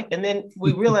this guy? And then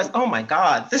we realized, oh my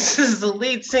God, this is the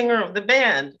lead singer of the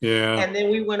band. Yeah. And then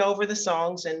we went over the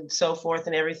songs and so forth,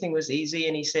 and everything was easy.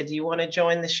 And he said, do you want to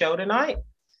join the show tonight?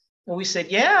 And we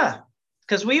said, yeah.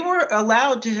 Because we were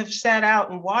allowed to have sat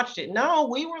out and watched it. No,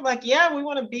 we were like, yeah, we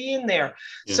want to be in there.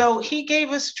 Yeah. So he gave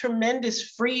us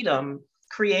tremendous freedom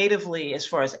creatively as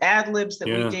far as ad libs that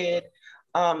we did.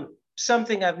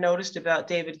 Something I've noticed about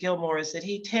David Gilmour is that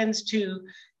he tends to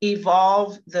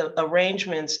evolve the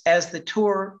arrangements as the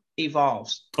tour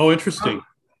evolves. Oh, interesting.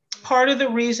 Part of the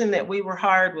reason that we were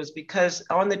hired was because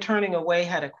On the Turning Away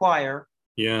had a choir.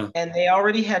 Yeah. And they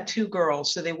already had 2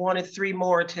 girls, so they wanted 3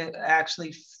 more to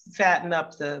actually fatten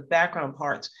up the background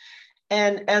parts.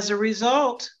 And as a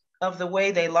result of the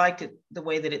way they liked it, the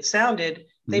way that it sounded,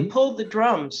 they pulled the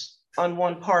drums on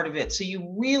one part of it. So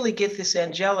you really get this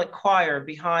angelic choir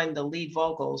behind the lead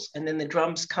vocals, and then the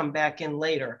drums come back in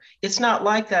later. It's not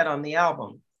like that on the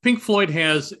album. Pink Floyd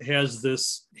has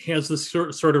this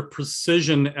sort of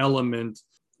precision element,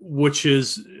 which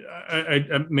is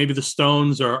maybe the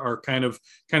Stones are kind of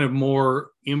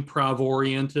more improv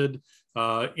oriented,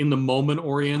 in the moment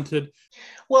oriented.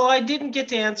 Well, I didn't get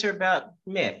to answer about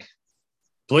Mick.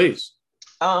 Please.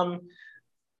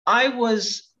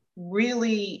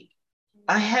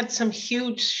 I had some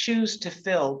huge shoes to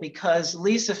fill because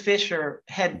Lisa Fischer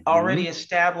had already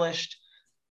established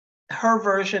her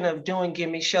version of doing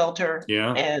Gimme Shelter.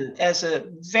 Yeah. And as a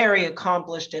very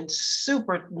accomplished and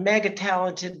super mega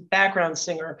talented background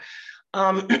singer,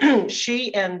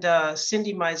 she and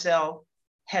Cindy Mizell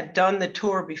had done the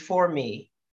tour before me,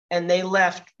 and they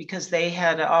left because they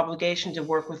had an obligation to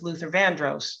work with Luther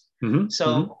Vandross.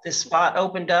 So the spot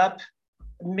opened up.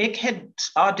 Mick had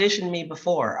auditioned me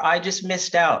before. I just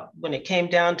missed out. When it came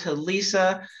down to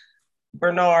Lisa,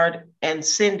 Bernard, and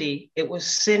Cindy, it was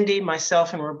Cindy,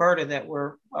 myself, and Roberta that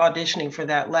were auditioning for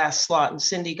that last slot, and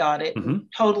Cindy got it.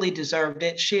 Totally deserved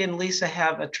it. She and Lisa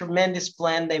have a tremendous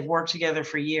blend. They've worked together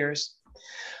for years.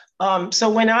 So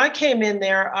when I came in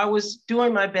there, I was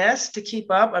doing my best to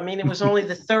keep up. I mean, it was only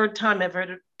the 3rd time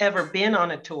I've ever been on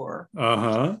a tour,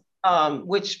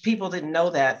 which people didn't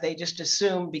know that. They just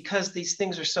assumed because these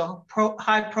things are so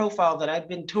high profile that I'd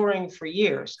been touring for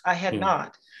years. I had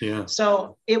not. Yeah.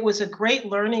 So it was a great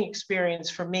learning experience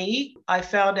for me. I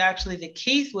found actually that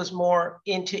Keith was more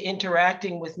into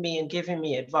interacting with me and giving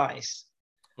me advice.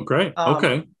 Great.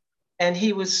 Okay. And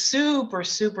he was super,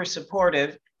 super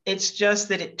supportive. It's just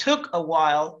that it took a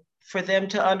while for them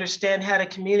to understand how to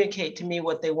communicate to me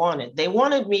what they wanted. They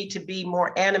wanted me to be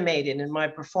more animated in my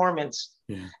performance.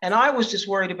 Yeah. And I was just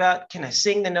worried about, can I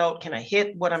sing the note? Can I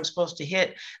hit what I'm supposed to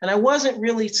hit? And I wasn't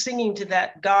really singing to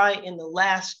that guy in the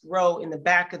last row in the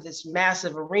back of this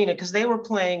massive arena, because they were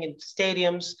playing in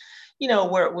stadiums, you know,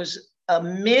 where it was a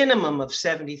minimum of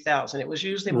 70,000. It was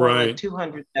usually more like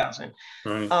 200,000.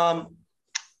 Right.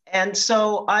 And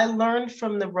so I learned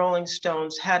from the Rolling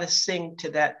Stones how to sing to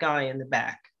that guy in the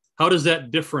back. How does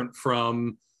that different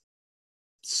from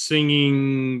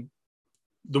singing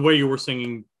the way you were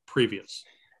singing previous?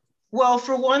 Well,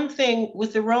 for one thing,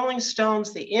 with the Rolling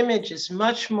Stones, the image is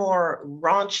much more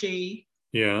raunchy,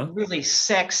 really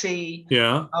sexy.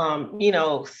 Yeah. You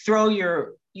know, throw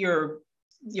your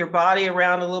body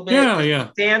around a little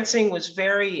bit. Dancing was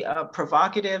very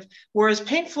provocative, whereas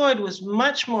Pink Floyd was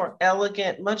much more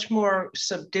elegant, much more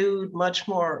subdued, much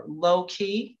more low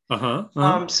key.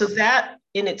 So that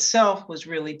in itself was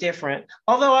really different.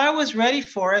 Although I was ready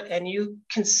for it, and you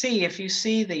can see, if you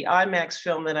see the IMAX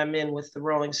film that I'm in with the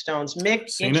Rolling Stones, Mick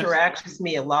interacts with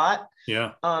me a lot.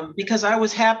 Yeah. Because I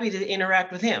was happy to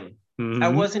interact with him. Mm-hmm. I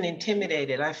wasn't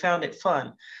intimidated. I found it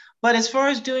fun. But as far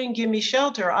as doing Gimme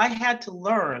Shelter, I had to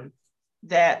learn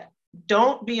that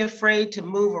don't be afraid to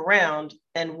move around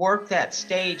and work that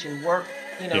stage and work,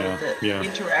 the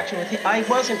interaction with him. I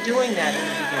wasn't doing that in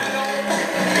the beginning.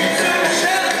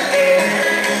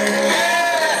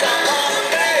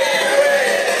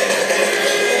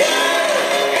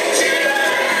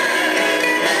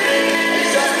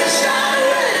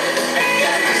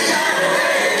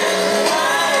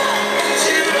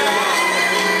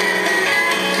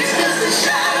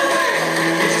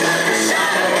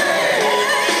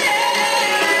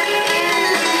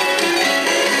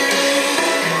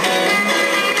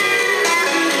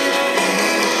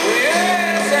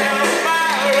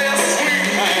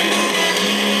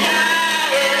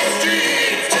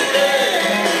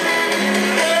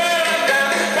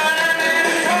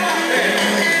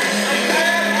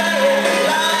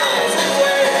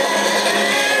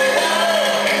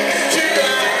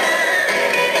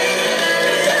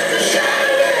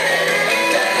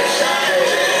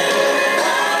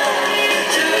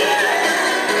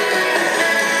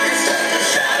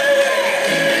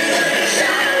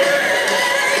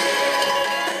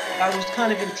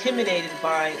 Kind of intimidated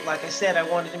by, like I said, I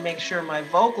wanted to make sure my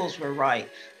vocals were right,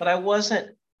 but I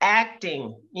wasn't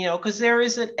acting, because there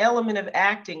is an element of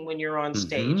acting when you're on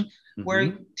stage,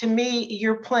 where to me,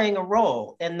 you're playing a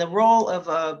role. And the role of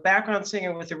a background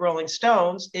singer with the Rolling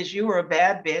Stones is you were a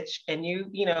bad bitch and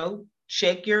you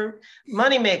shake your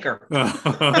moneymaker.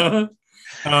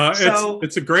 So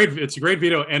it's a great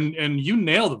video, and you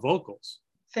nail the vocals.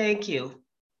 Thank you.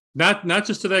 Not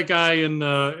just to that guy in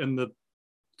the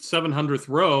 700th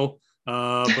row,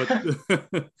 but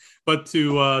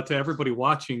to everybody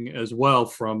watching as well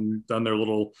from on their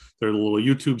little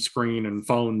YouTube screen and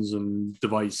phones and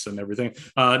device and everything.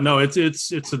 No, it's a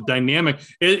dynamic.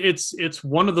 It's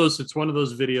one of those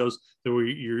videos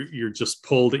that you're just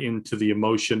pulled into the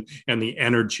emotion and the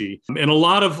energy, and a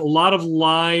lot of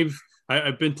live.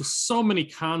 I've been to so many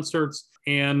concerts,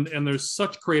 and there's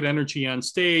such great energy on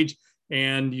stage.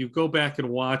 And you go back and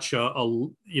watch a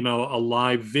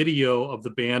live video of the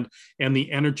band, and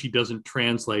the energy doesn't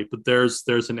translate. But there's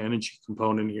an energy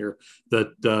component here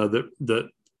that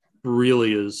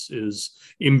really is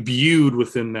imbued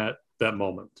within that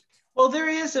moment. Well, there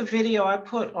is a video I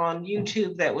put on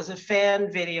YouTube that was a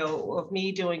fan video of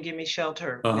me doing Gimme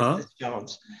Shelter with the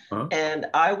Stones. And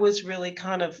I was really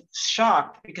kind of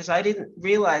shocked because I didn't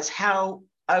realize how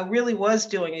I really was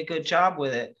doing a good job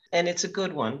with it. And it's a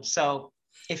good one. So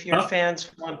if your fans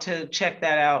want to check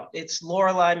that out, it's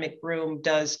Lorelei McBroom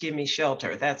Does Gimme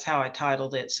Shelter. That's how I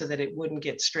titled it, so that it wouldn't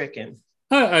get stricken.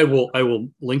 I will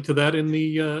link to that in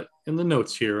the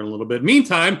notes here in a little bit.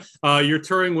 Meantime, you're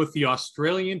touring with the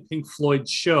Australian Pink Floyd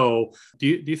show. Do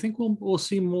you think we'll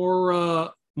see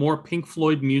more Pink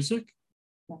Floyd music?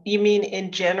 You mean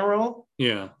in general?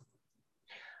 Yeah.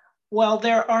 Well,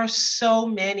 there are so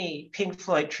many Pink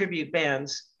Floyd tribute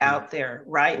bands out there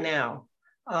right now.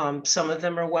 Some of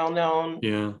them are well known.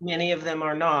 Yeah. Many of them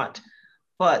are not.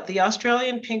 But the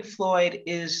Australian Pink Floyd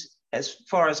is, as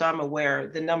far as I'm aware,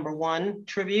 the #1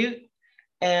 tribute.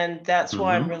 And that's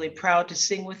why I'm really proud to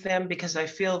sing with them, because I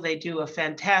feel they do a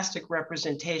fantastic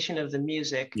representation of the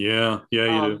music. Yeah, you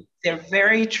do. They're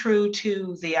very true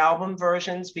to the album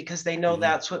versions because they know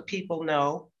that's what people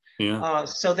know. Yeah.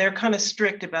 So they're kind of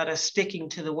strict about us sticking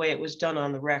to the way it was done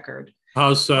on the record.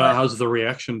 How's the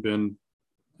reaction been?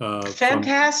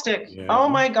 Fantastic! Oh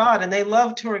my God! And they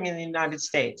love touring in the United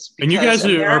States. And you guys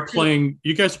are playing.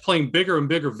 You guys are playing bigger and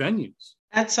bigger venues.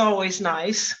 That's always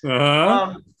nice.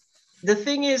 The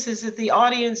thing is that the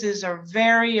audiences are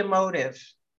very emotive.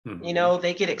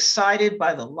 They get excited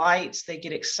by the lights. They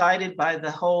get excited by the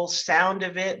whole sound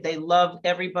of it. They love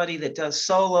everybody that does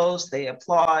solos. They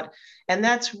applaud. And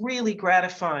that's really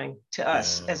gratifying to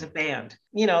us as a band.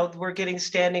 We're getting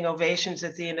standing ovations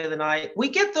at the end of the night. We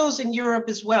get those in Europe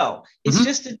as well. It's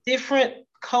just a different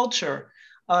culture,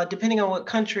 depending on what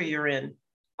country you're in.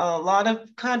 A lot of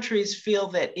countries feel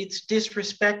that it's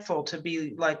disrespectful to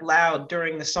be like loud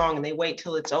during the song and they wait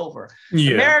till it's over.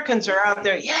 Yeah. Americans are out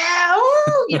there,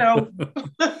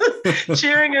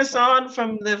 cheering us on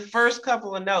from the first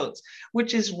couple of notes,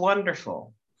 which is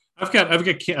wonderful. I've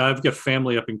got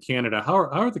family up in Canada. How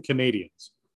are the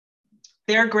Canadians?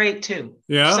 They're great too.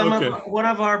 Yeah. One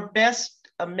of our best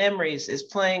memories is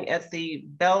playing at the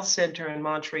Bell Center in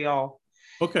Montreal.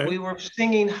 Okay. We were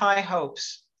singing High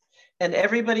Hopes. And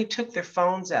everybody took their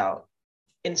phones out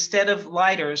instead of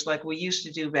lighters like we used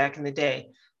to do back in the day.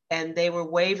 And they were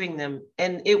waving them.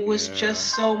 And it was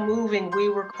just so moving. We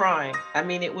were crying. I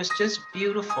mean, it was just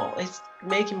beautiful. It's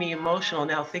making me emotional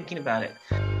now thinking about it.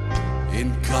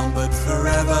 Encumbered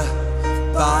forever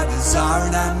by desire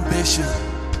and ambition,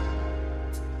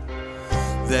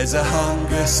 there's a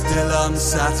hunger still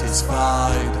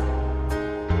unsatisfied.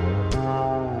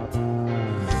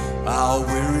 Our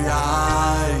weary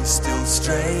eyes still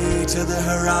stray to the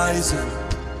horizon.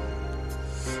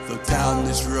 Though down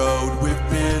this road we've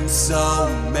been so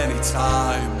many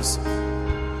times.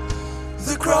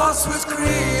 The grass was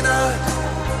greener,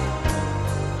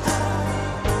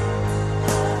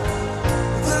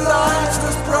 the light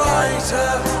was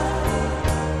brighter,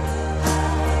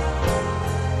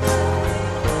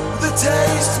 the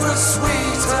taste was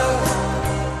sweeter,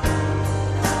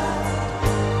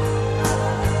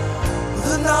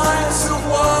 the nights of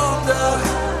wonder.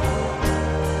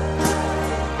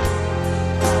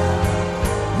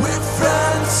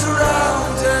 Friends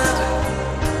surrounded,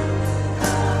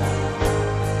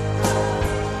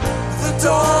 the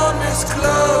dawn is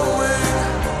glowing.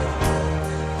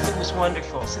 It was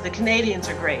wonderful. So the Canadians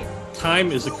are great.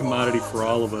 Time is a commodity for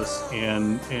all of us,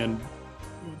 and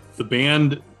the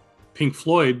band Pink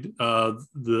Floyd,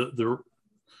 the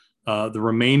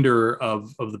remainder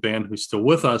of the band who's still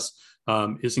with us,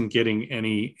 isn't getting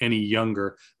any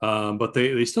younger, but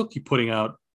they still keep putting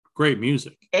out great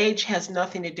music. Age has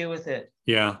nothing to do with it.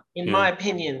 Yeah. In my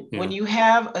opinion, when you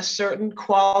have a certain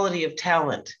quality of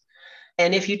talent,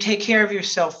 and if you take care of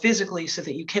yourself physically so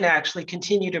that you can actually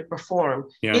continue to perform,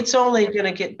 it's only going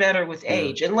to get better with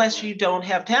age, unless you don't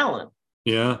have talent.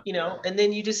 Yeah. You know, and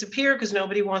then you disappear because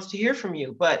nobody wants to hear from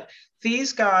you. But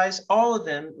these guys, all of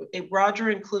them,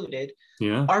 Roger included,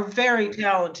 are very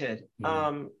talented.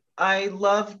 I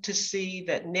love to see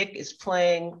that Nick is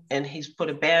playing and he's put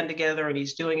a band together and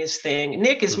he's doing his thing.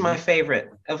 Nick is my favorite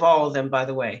of all of them, by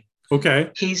the way. Okay.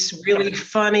 He's really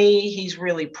funny. He's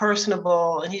really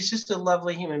personable, and he's just a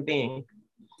lovely human being.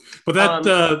 But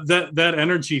that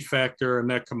energy factor and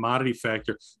that commodity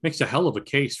factor makes a hell of a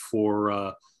case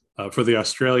for the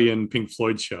Australian Pink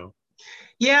Floyd show.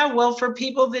 Yeah, well, for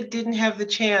people that didn't have the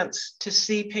chance to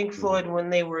see Pink Floyd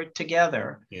when they were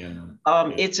together,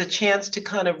 it's a chance to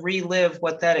kind of relive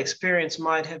what that experience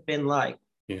might have been like.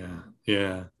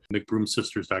 Yeah.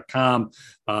 McBroomsisters.com,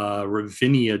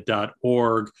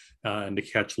 Ravinia.org, and to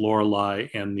catch Lorelei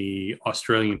and the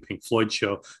Australian Pink Floyd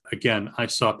show. Again, I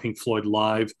saw Pink Floyd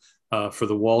live for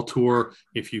the Wall Tour.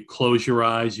 If you close your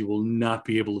eyes, you will not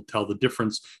be able to tell the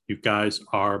difference. You guys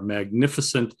are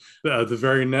magnificent. The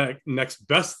very next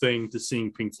best thing to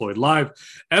seeing Pink Floyd live,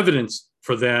 evidence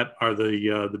for that are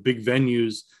the big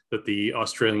venues that the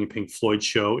Australian Pink Floyd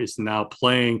show is now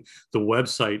playing. The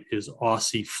website is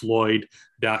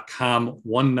aussiefloyd.com.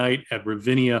 One night at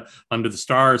Ravinia Under the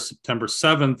Stars, September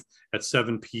 7th at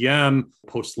 7 p.m.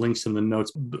 Post links in the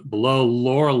notes below.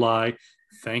 Lorelei,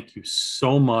 thank you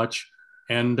so much,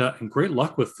 and great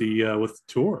luck with the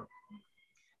tour.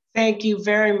 Thank you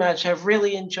very much. I've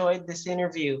really enjoyed this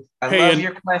interview. I love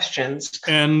your questions.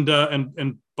 And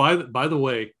by the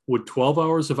way, would 12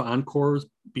 hours of encores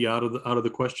be out of the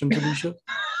question, Felicia?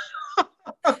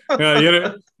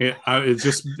 It's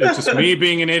just me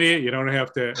being an idiot. You don't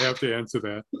have to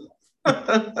answer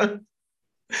that.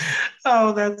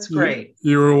 Oh, that's great.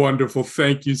 You were wonderful.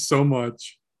 Thank you so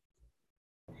much.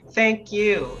 Thank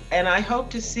you. And I hope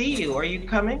to see you. Are you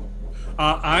coming?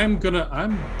 I'm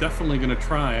definitely gonna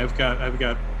try. I've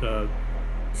got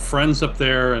friends up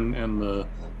there, and the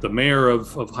mayor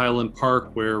of Highland Park,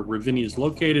 where Ravinia is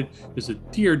located, is a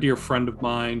dear friend of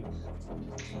mine.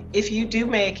 If you do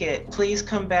make it, please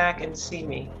come back and see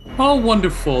me. Oh,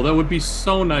 wonderful. That would be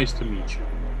so nice to meet you.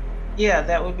 Yeah,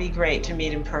 that would be great to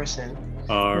meet in person.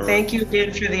 Right. Thank you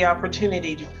again for the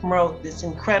opportunity to promote this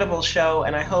incredible show,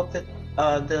 and I hope that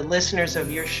the listeners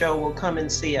of your show will come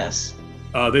and see us.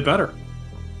 They better.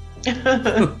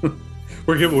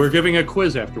 We're giving a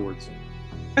quiz afterwards.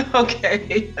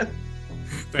 Okay.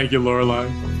 Thank you, Lorelei.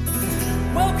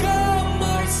 Welcome,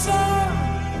 my son.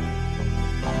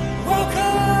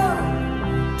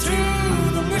 Welcome to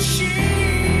the machine.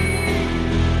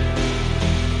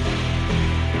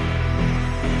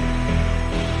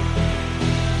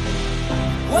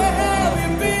 Where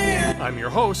have you been? I'm your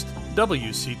host,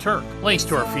 W.C. Turk. Links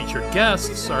to our featured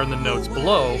guests are in the notes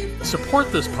below.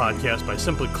 Support this podcast by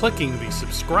simply clicking the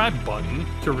subscribe button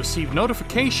to receive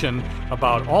notification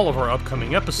about all of our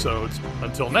upcoming episodes.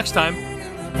 Until next time.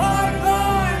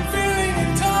 Pipeline filling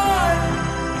in time.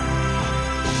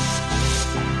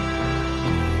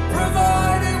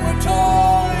 Providing with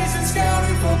toys and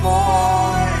scouting for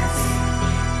boys.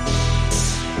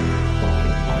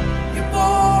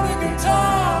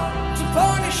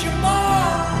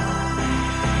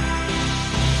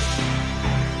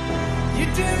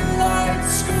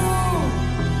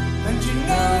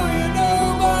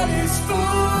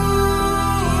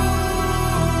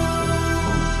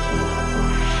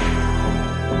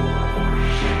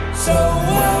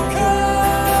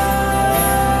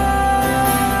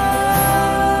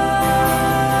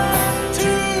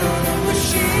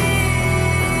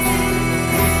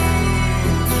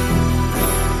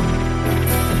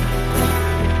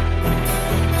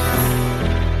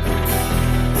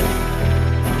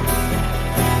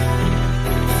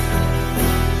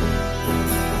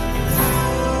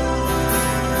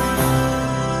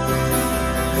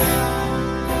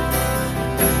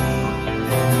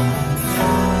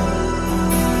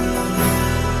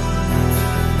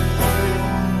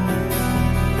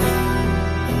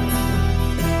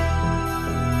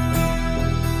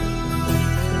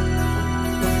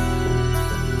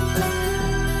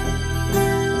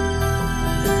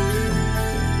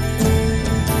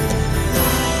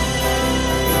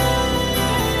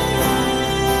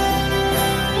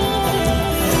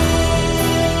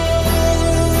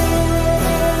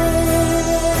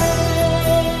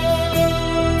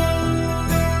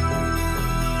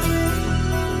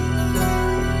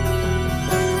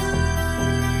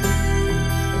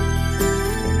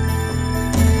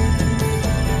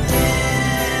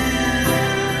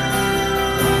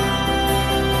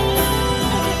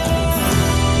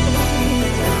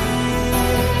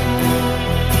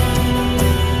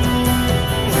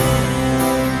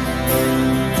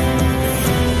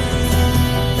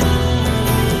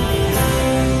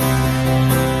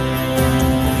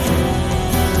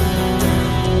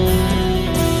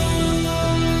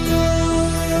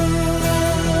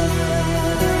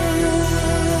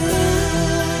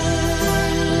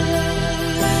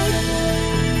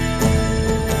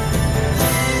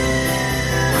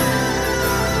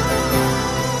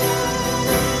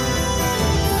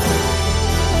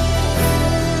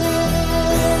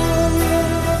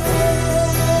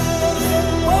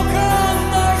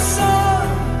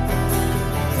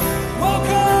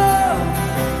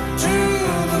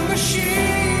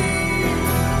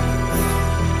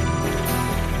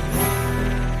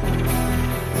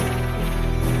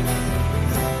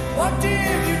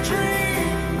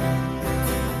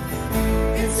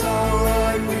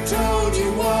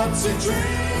 a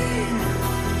dream.